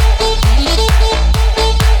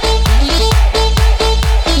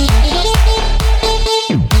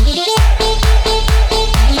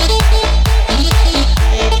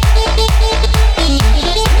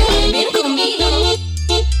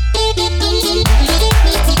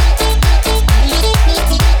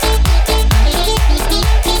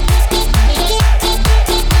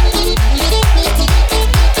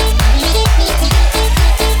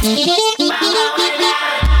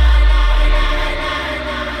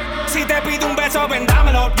 Si te pido un beso, ven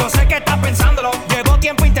dámelo. Yo sé que estás pensándolo. Llevo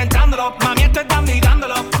tiempo intentándolo. Mami, estoy dando y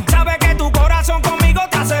dándolo. Sabe que tu corazón conmigo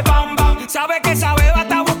te hace bam bam. Sabe que esa beba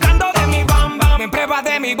está buscando de mi bam bam. Me pruebas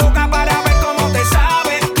de mi boca para ver cómo te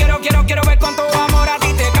sabe. Quiero ver con tu amor a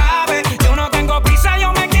ti te cabe. Yo no tengo prisa,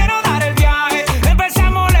 yo me quiero dar el viaje.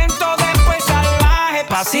 Empezamos lento, después salvaje.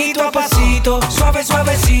 Pasito a pasito, suave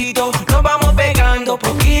suavecito. Nos vamos pegando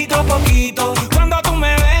poquito a poquito. Cuando tú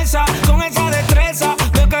me besas con esa destreza,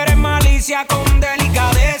 veo que eres malicia con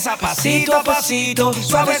delicadeza. Pasito a pasito,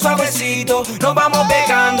 suave suavecito. Nos vamos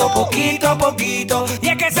pegando poquito a poquito. Y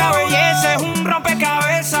es que esa belleza es un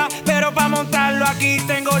rompecabezas, pero para montarlo aquí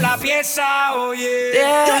tengo la pieza, oye.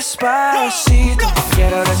 Despacito,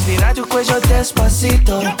 quiero respirar tu cuello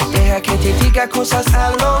despacito. Deja que te diga cosas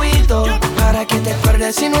al oído, para que te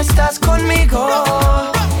acuerdes si no estás conmigo.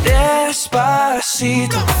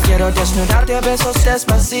 Despacito, quiero desnudarte a besos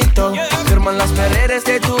despacito. Firmo en las paredes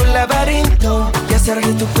de tu laberinto y hacer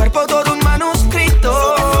de tu cuerpo todo un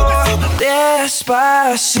manuscrito.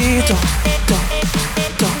 Despacito,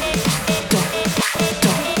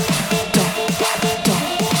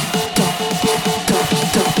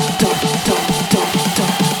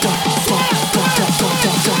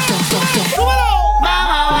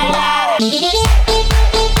 Vamos a bailar.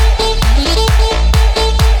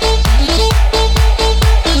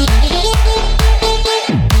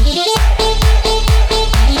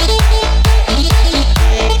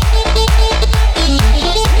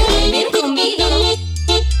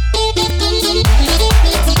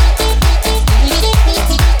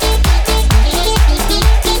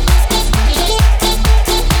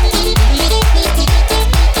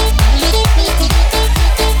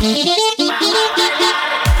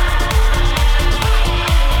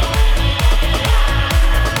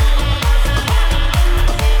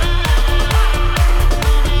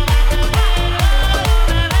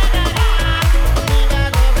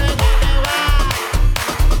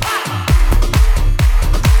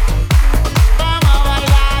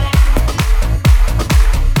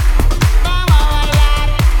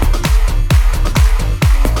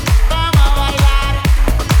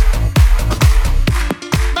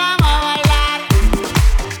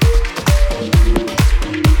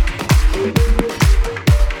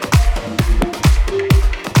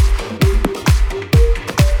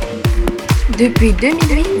 Depuis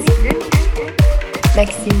 2008,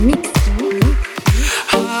 Maxime Mix.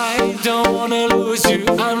 I don't wanna lose you.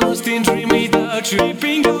 I'm lost in dream without you.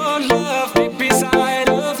 Keeping your love deep inside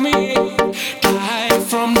of me. Night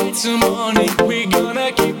from night to morning, we're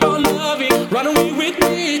gonna keep on loving. Run away with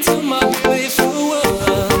me to my beautiful world.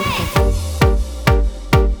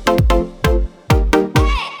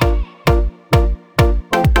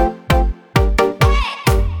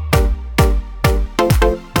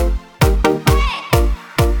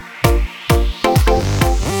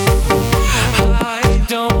 I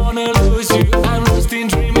don't wanna lose you. I'm lost in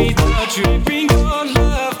dream without you. Keeping your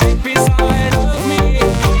love deep inside.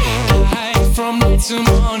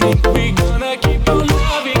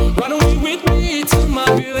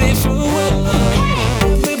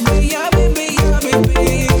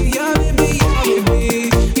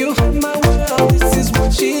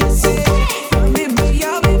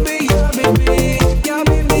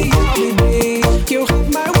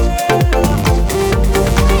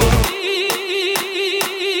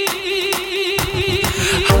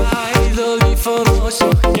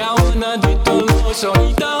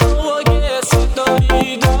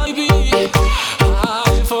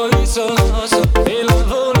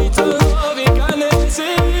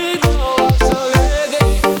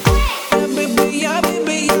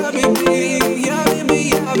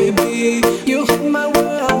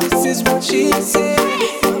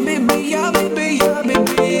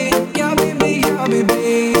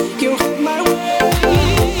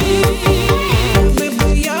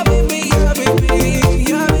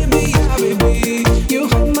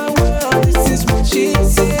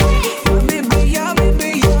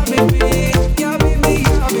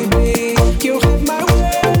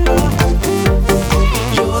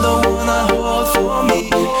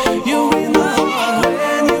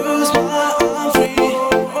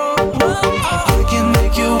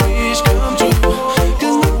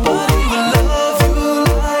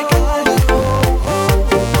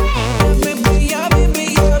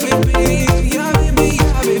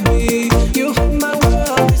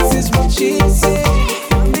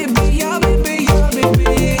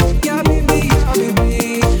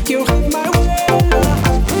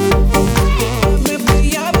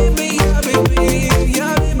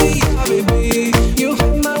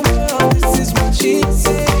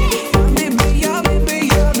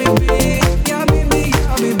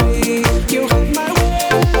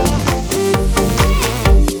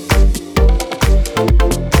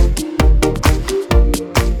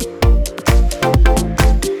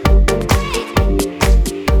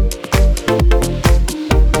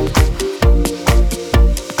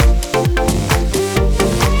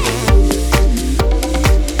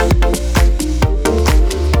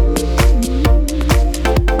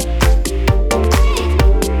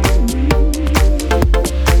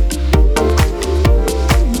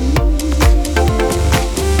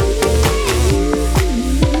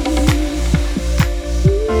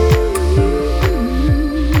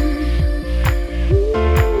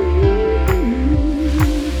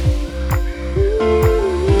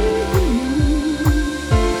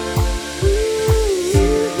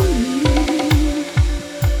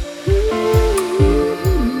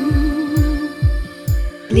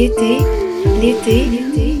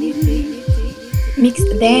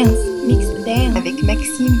 Mix dance avec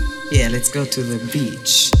Maxime. Yeah, let's go to the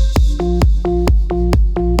beach.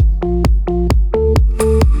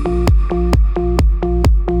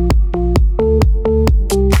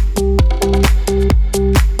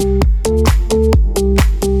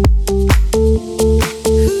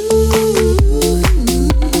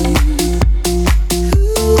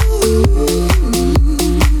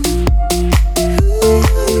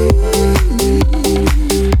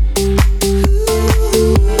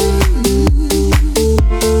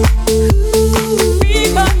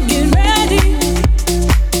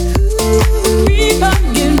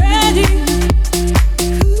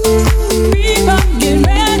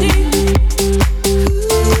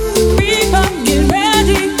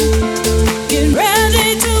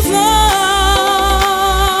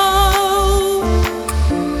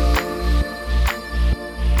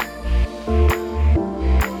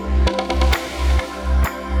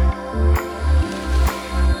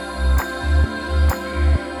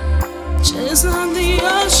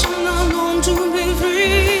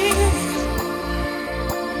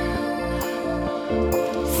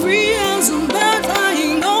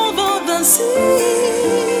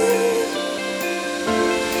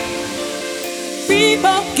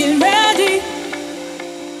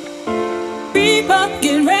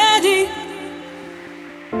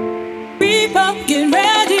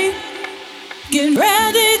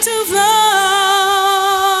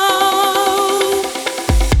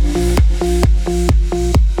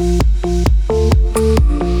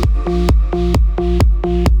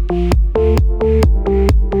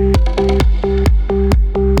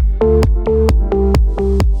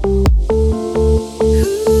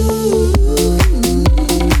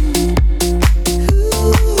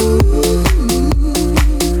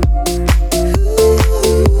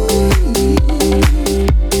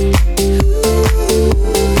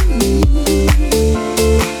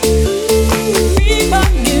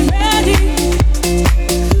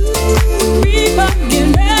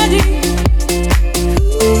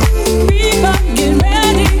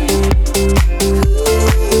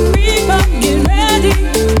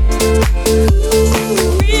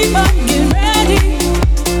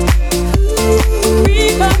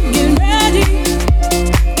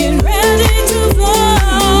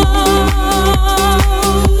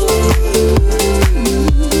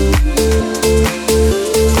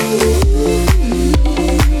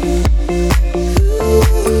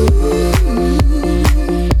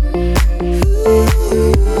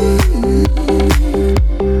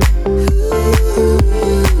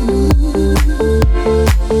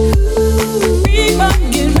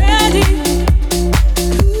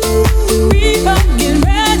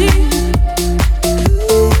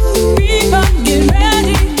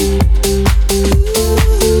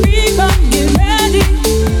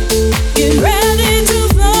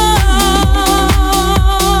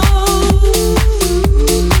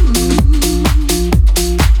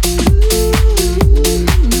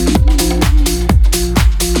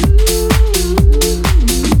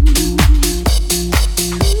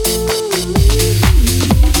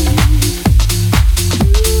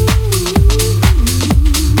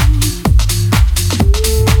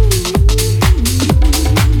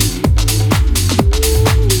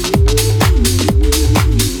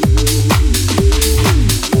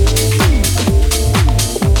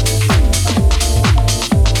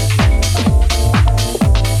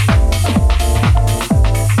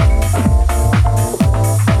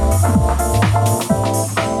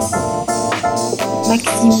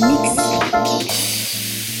 Maxime Mix.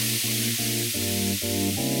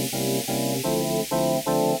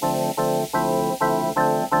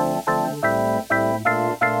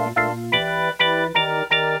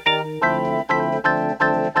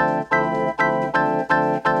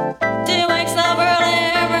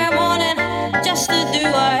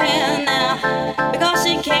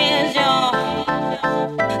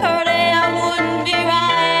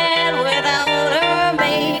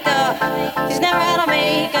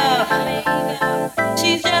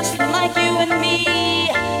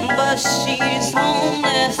 She's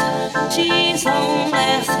homeless, she's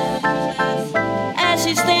homeless. As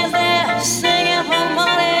she stands there singing for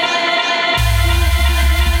money.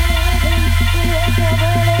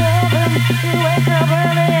 She wakes up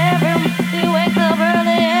early every She wakes up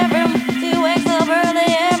early every She wakes up early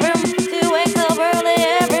every She wakes up early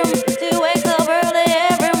every She wakes up early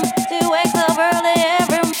every She wakes up early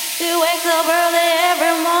every She wakes up early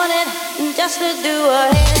every morning just to do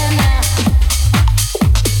her hair now.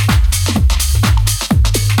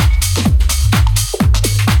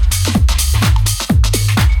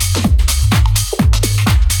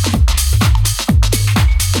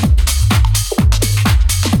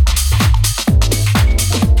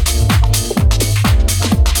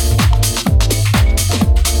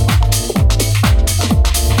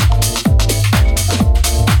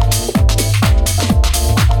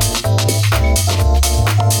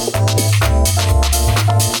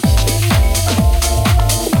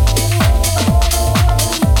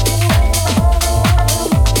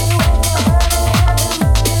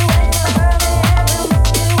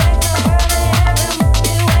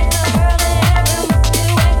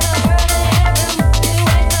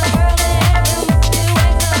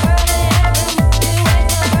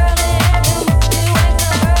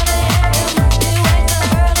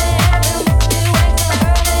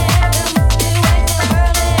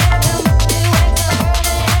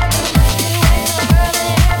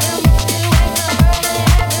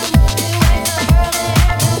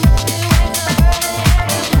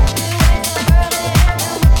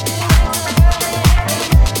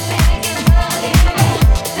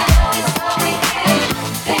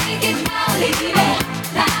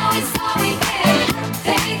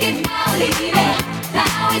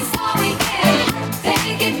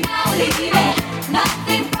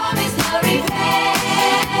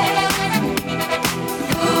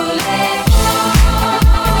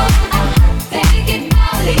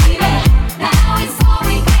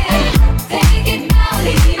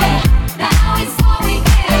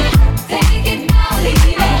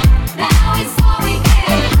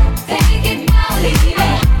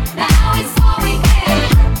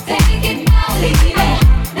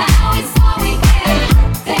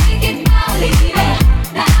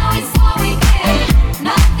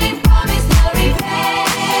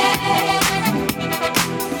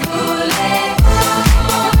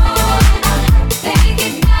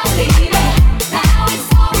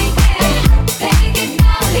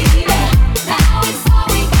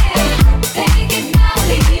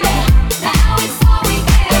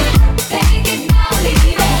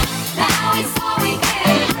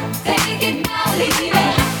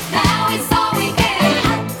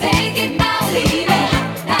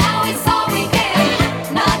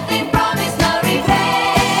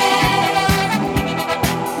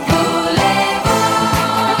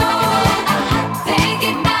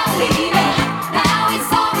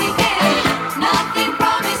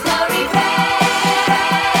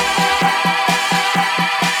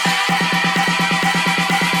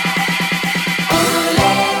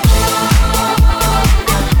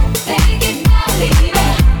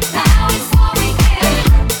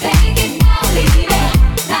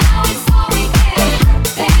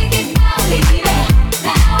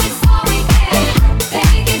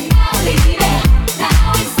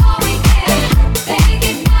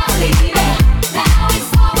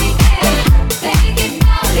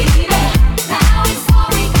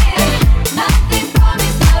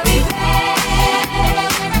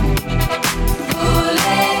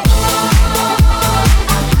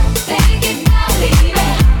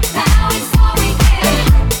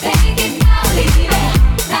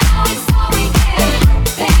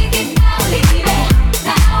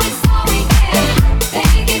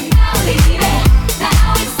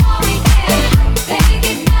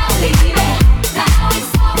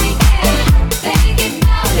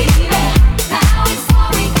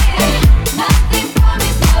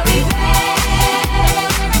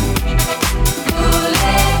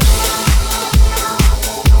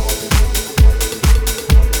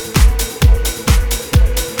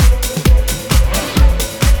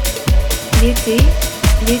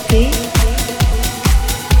 L'été,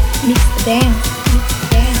 Mix Dance.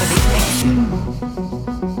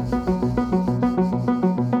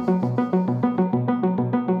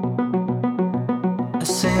 A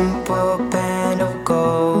simple band of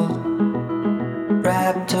gold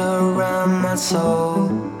wrapped around my soul.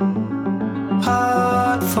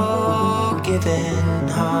 Hard forgiven,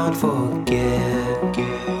 hard forgive.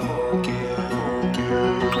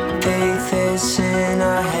 Faith is in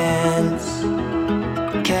our hands,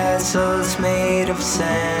 castles made of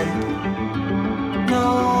sand.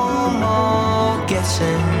 No more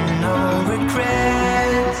guessing, no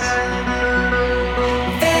regrets.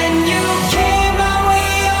 And you came my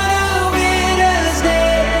way on a winter's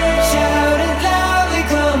day. Shouted loudly,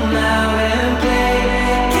 come out and play.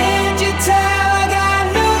 Can't you tell I got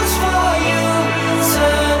news for you?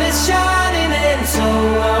 Sun is shining and so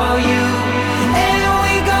are you. And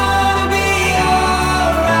we gonna be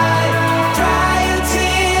alright. Dry your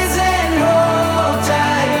tears and hold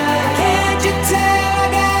tight. Can't you tell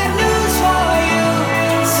I got news for you?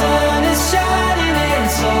 Sun is shining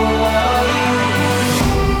and so are you.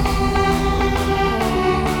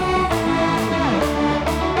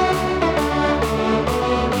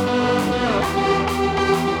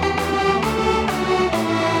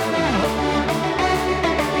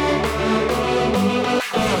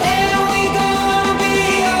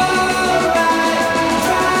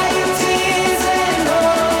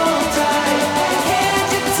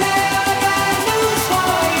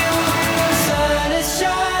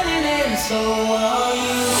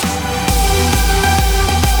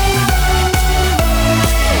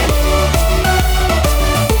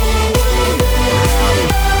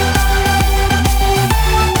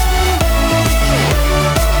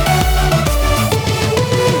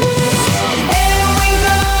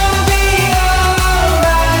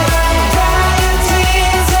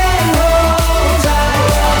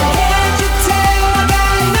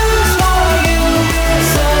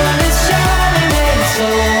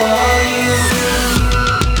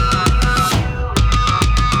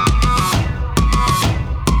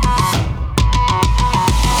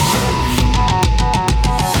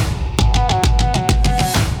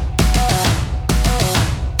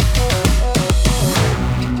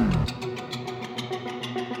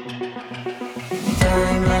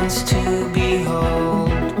 Diamonds to behold,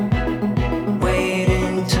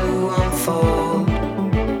 waiting to unfold.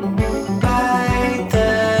 Bite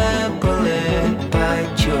the bullet,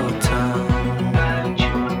 bite your tongue.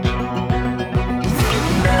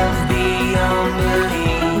 Love beyond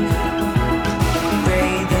belief,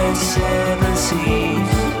 braid the seven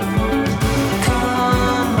seas.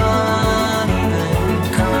 Come uneven,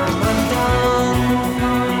 come undone.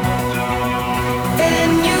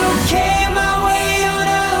 And you came my way on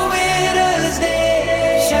a winter's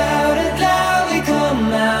day. Shouted loudly,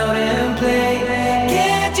 come out and play.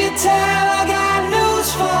 Can't you tell I got news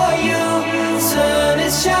for you? Sun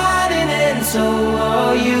is shining and so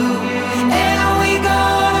are you. And we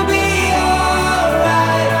gonna be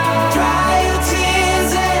alright. Dry your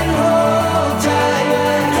tears and hold tight.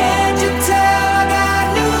 Can't you tell I got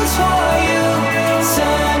news for you?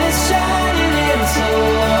 Sun is shining and so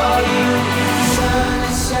are you. Sun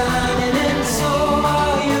is shining and so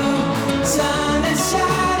are you. Sun is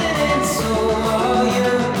shining and so are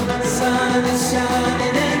you. Sun is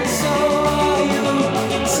shining and so are you.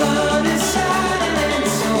 Sun is shining and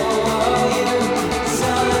so are you.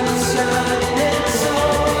 Sun is shining and so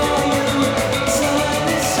are you. Sun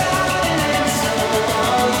is shining and so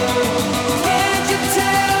are you. Can't you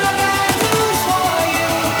tell I got news for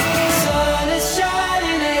you? Sun is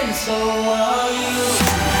shining and so are you.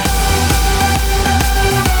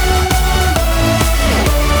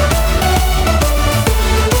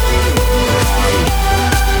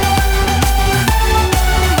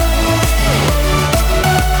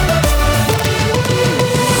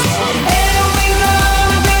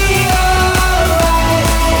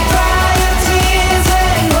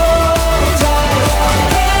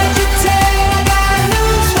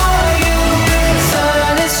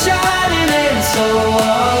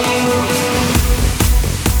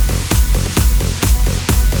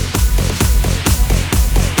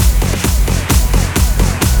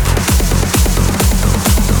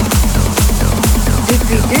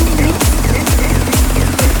 Depuis 2008,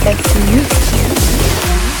 Maxime.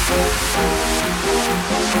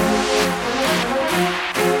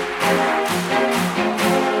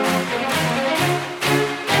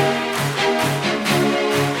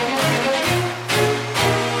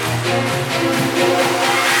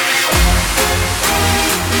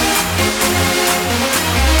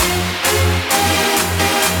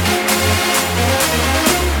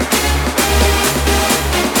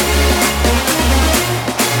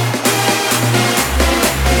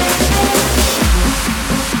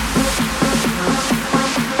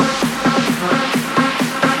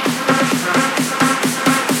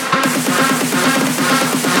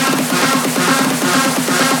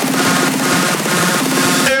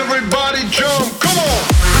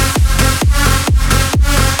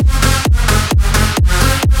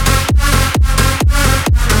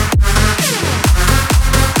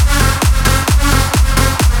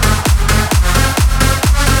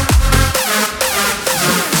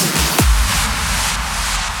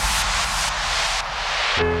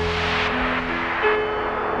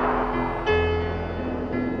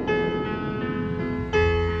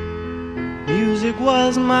 Music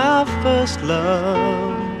was my first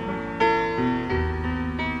love,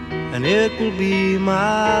 and it will be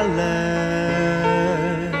my last.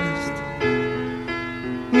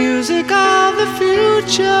 Music of the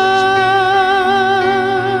future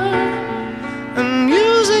and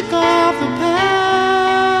music of the past.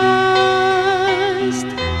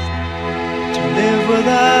 To live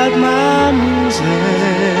without my music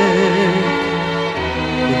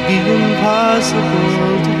would be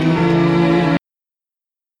impossible to do.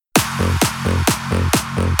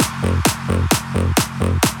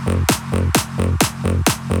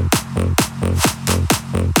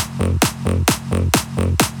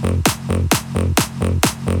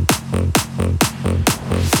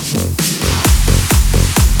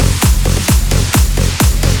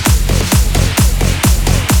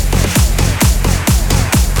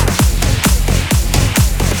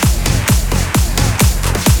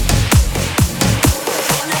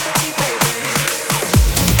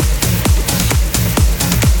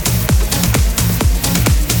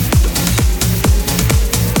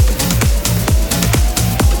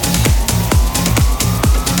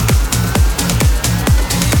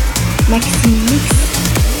 Maxime Mix.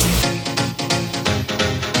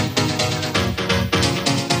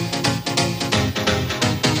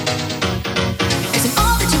 Isn't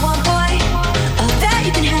all that you want, boy? All that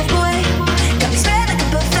you can have, boy. Got me spread like a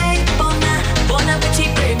buffet. Bon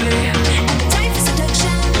appetit, baby. Appetite for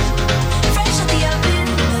seduction. Fresh out the oven.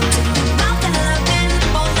 Melting in your mouth and loving.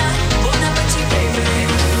 Bon appetit,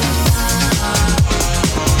 baby.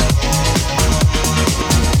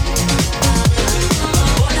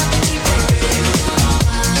 Bon appetit, baby.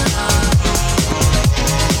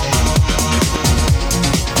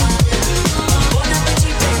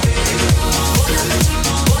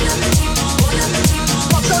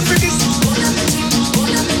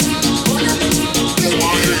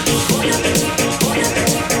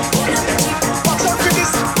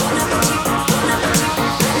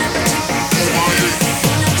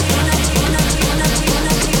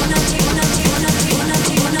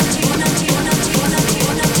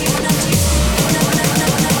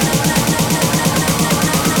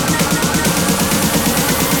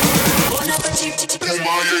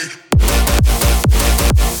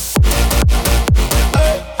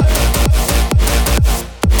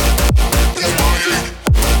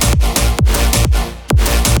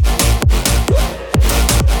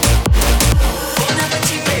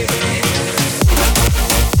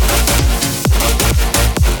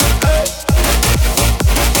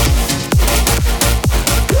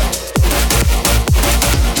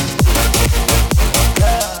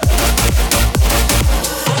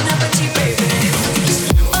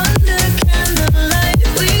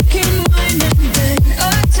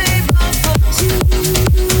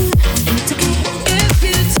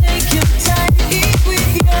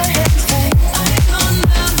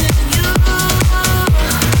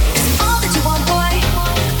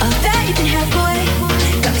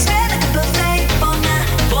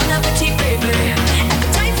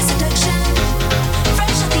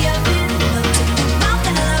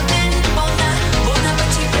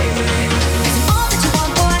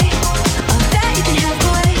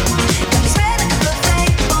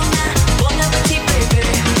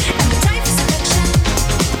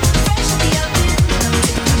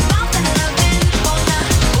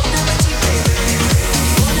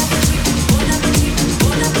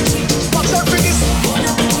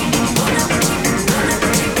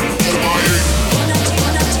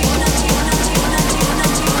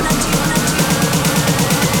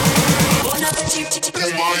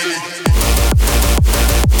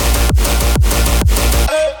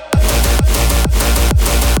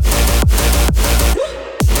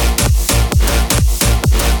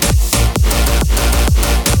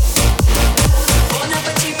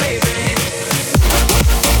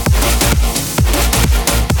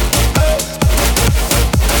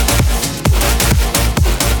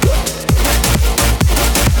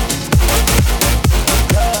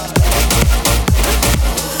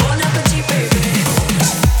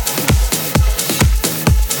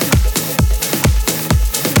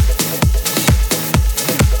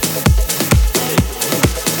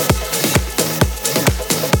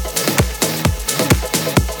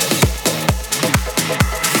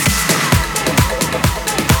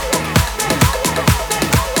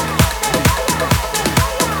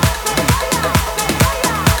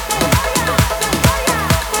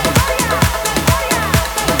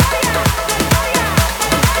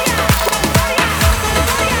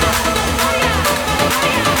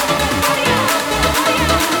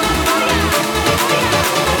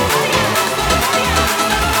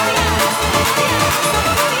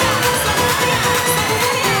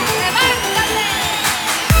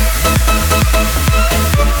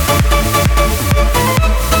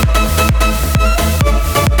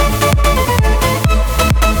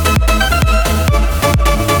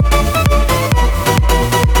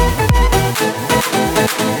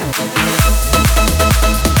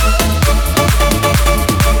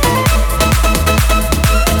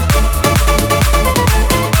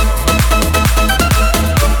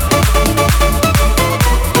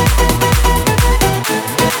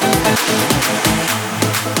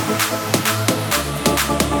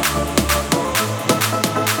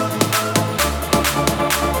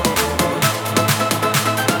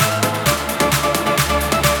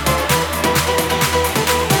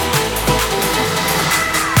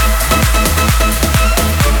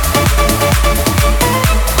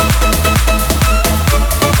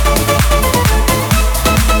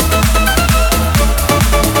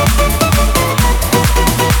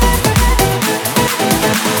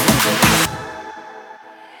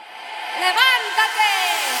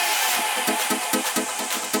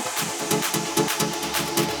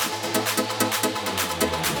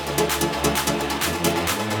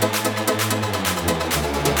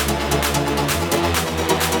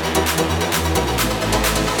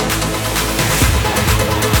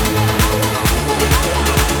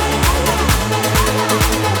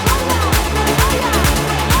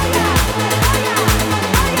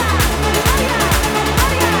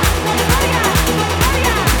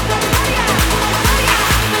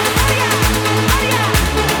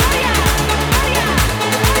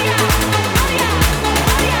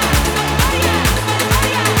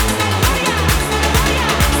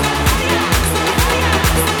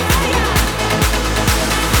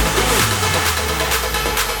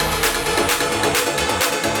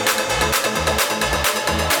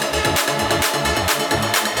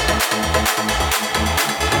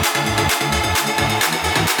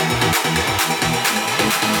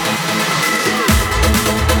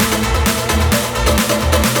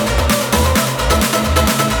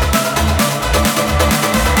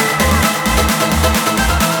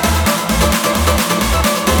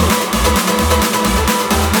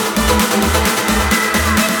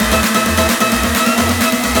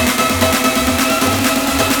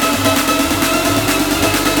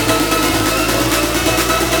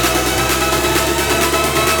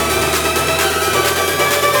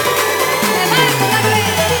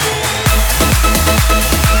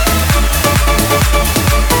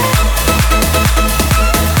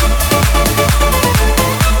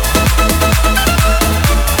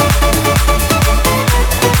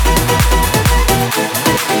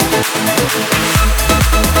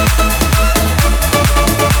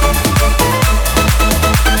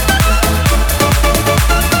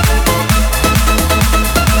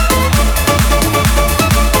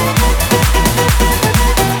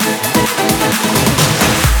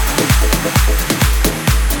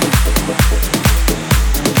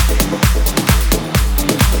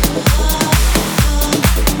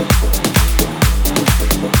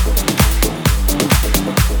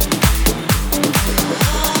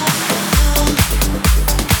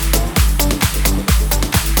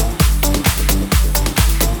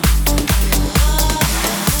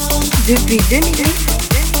 Depuis 2008,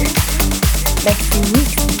 Maxime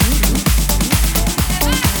Mix.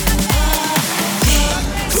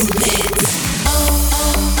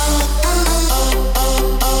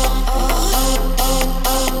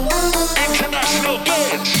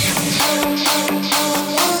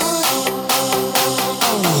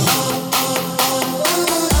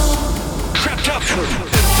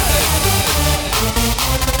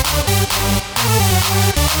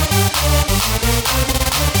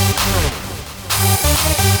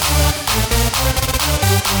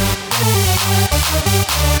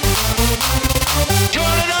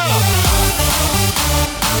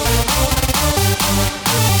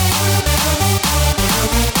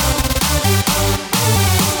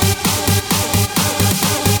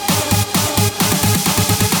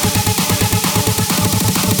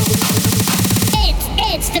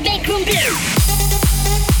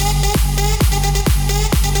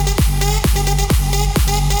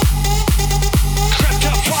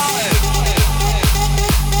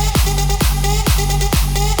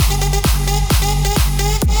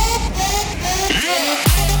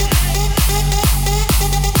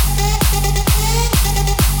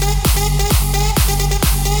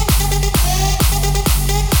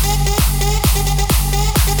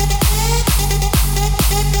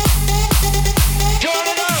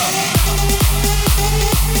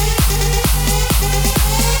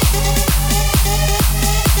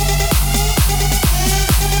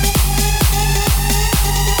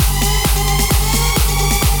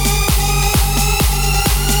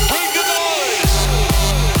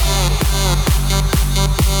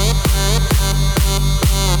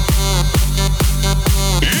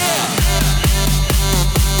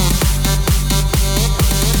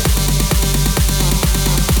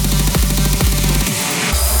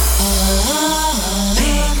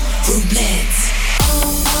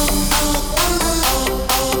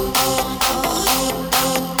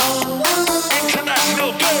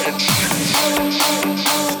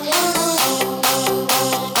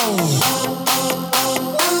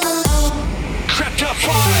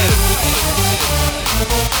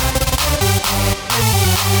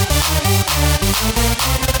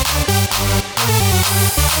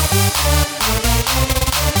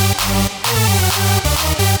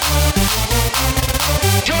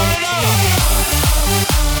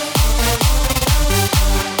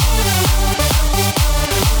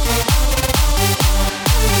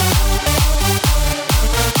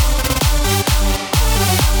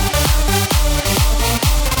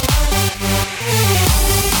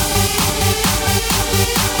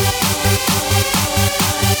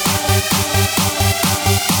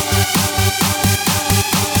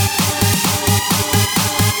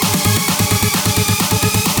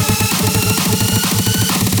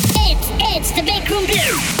 It's the big room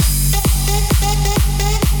blue.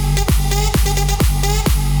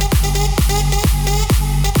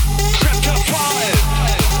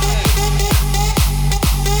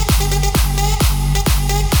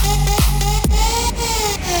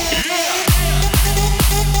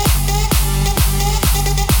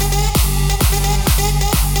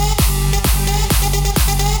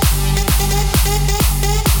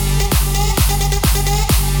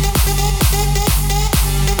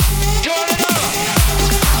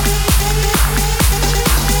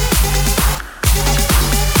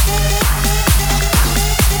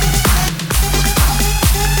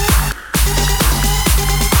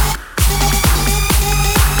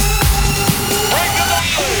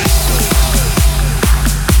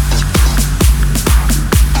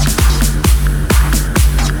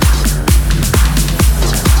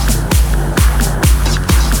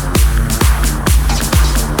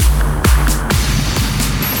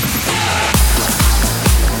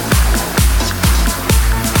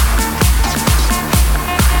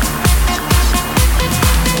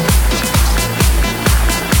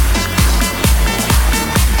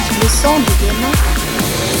 Son du demain,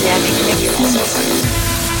 c'est avec Maxime.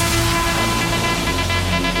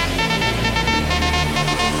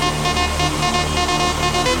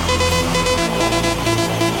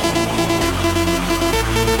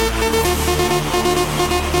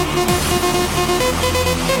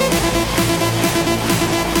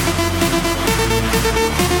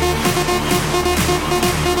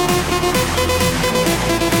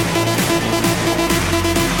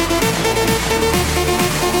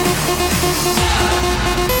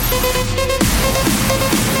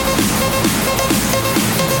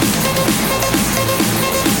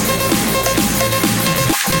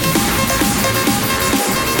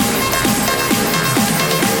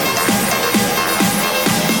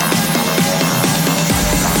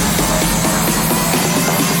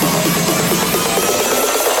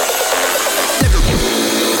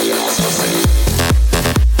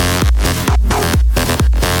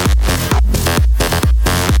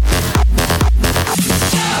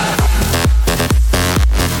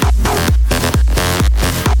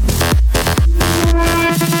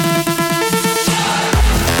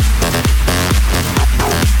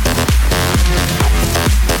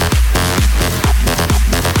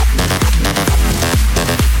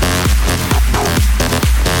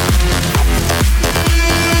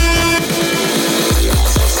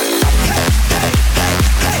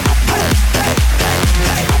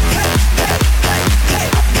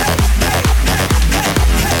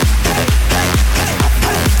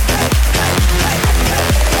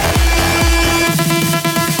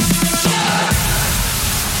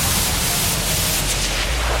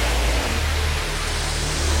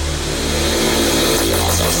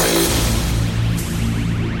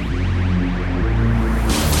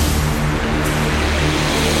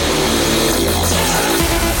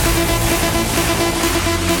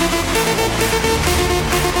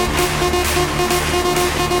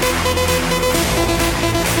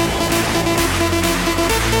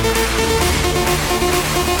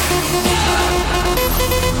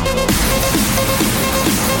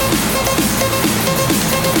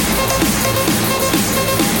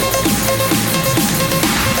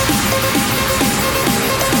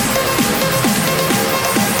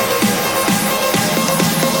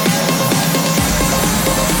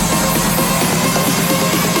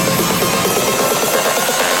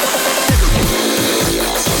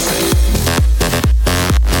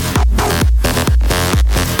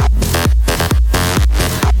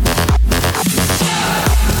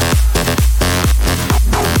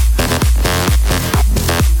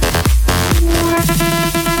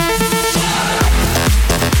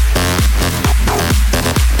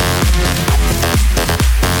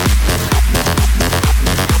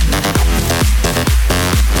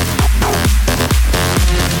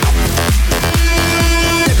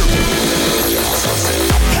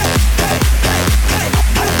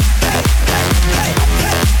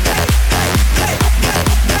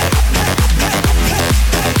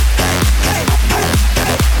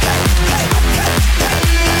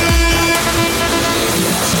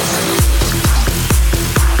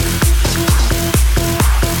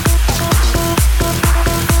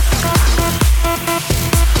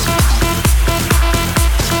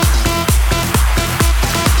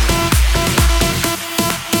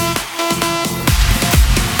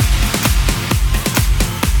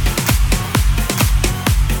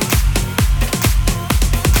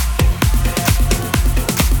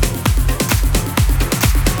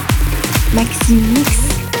 Maxime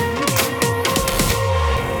Mix.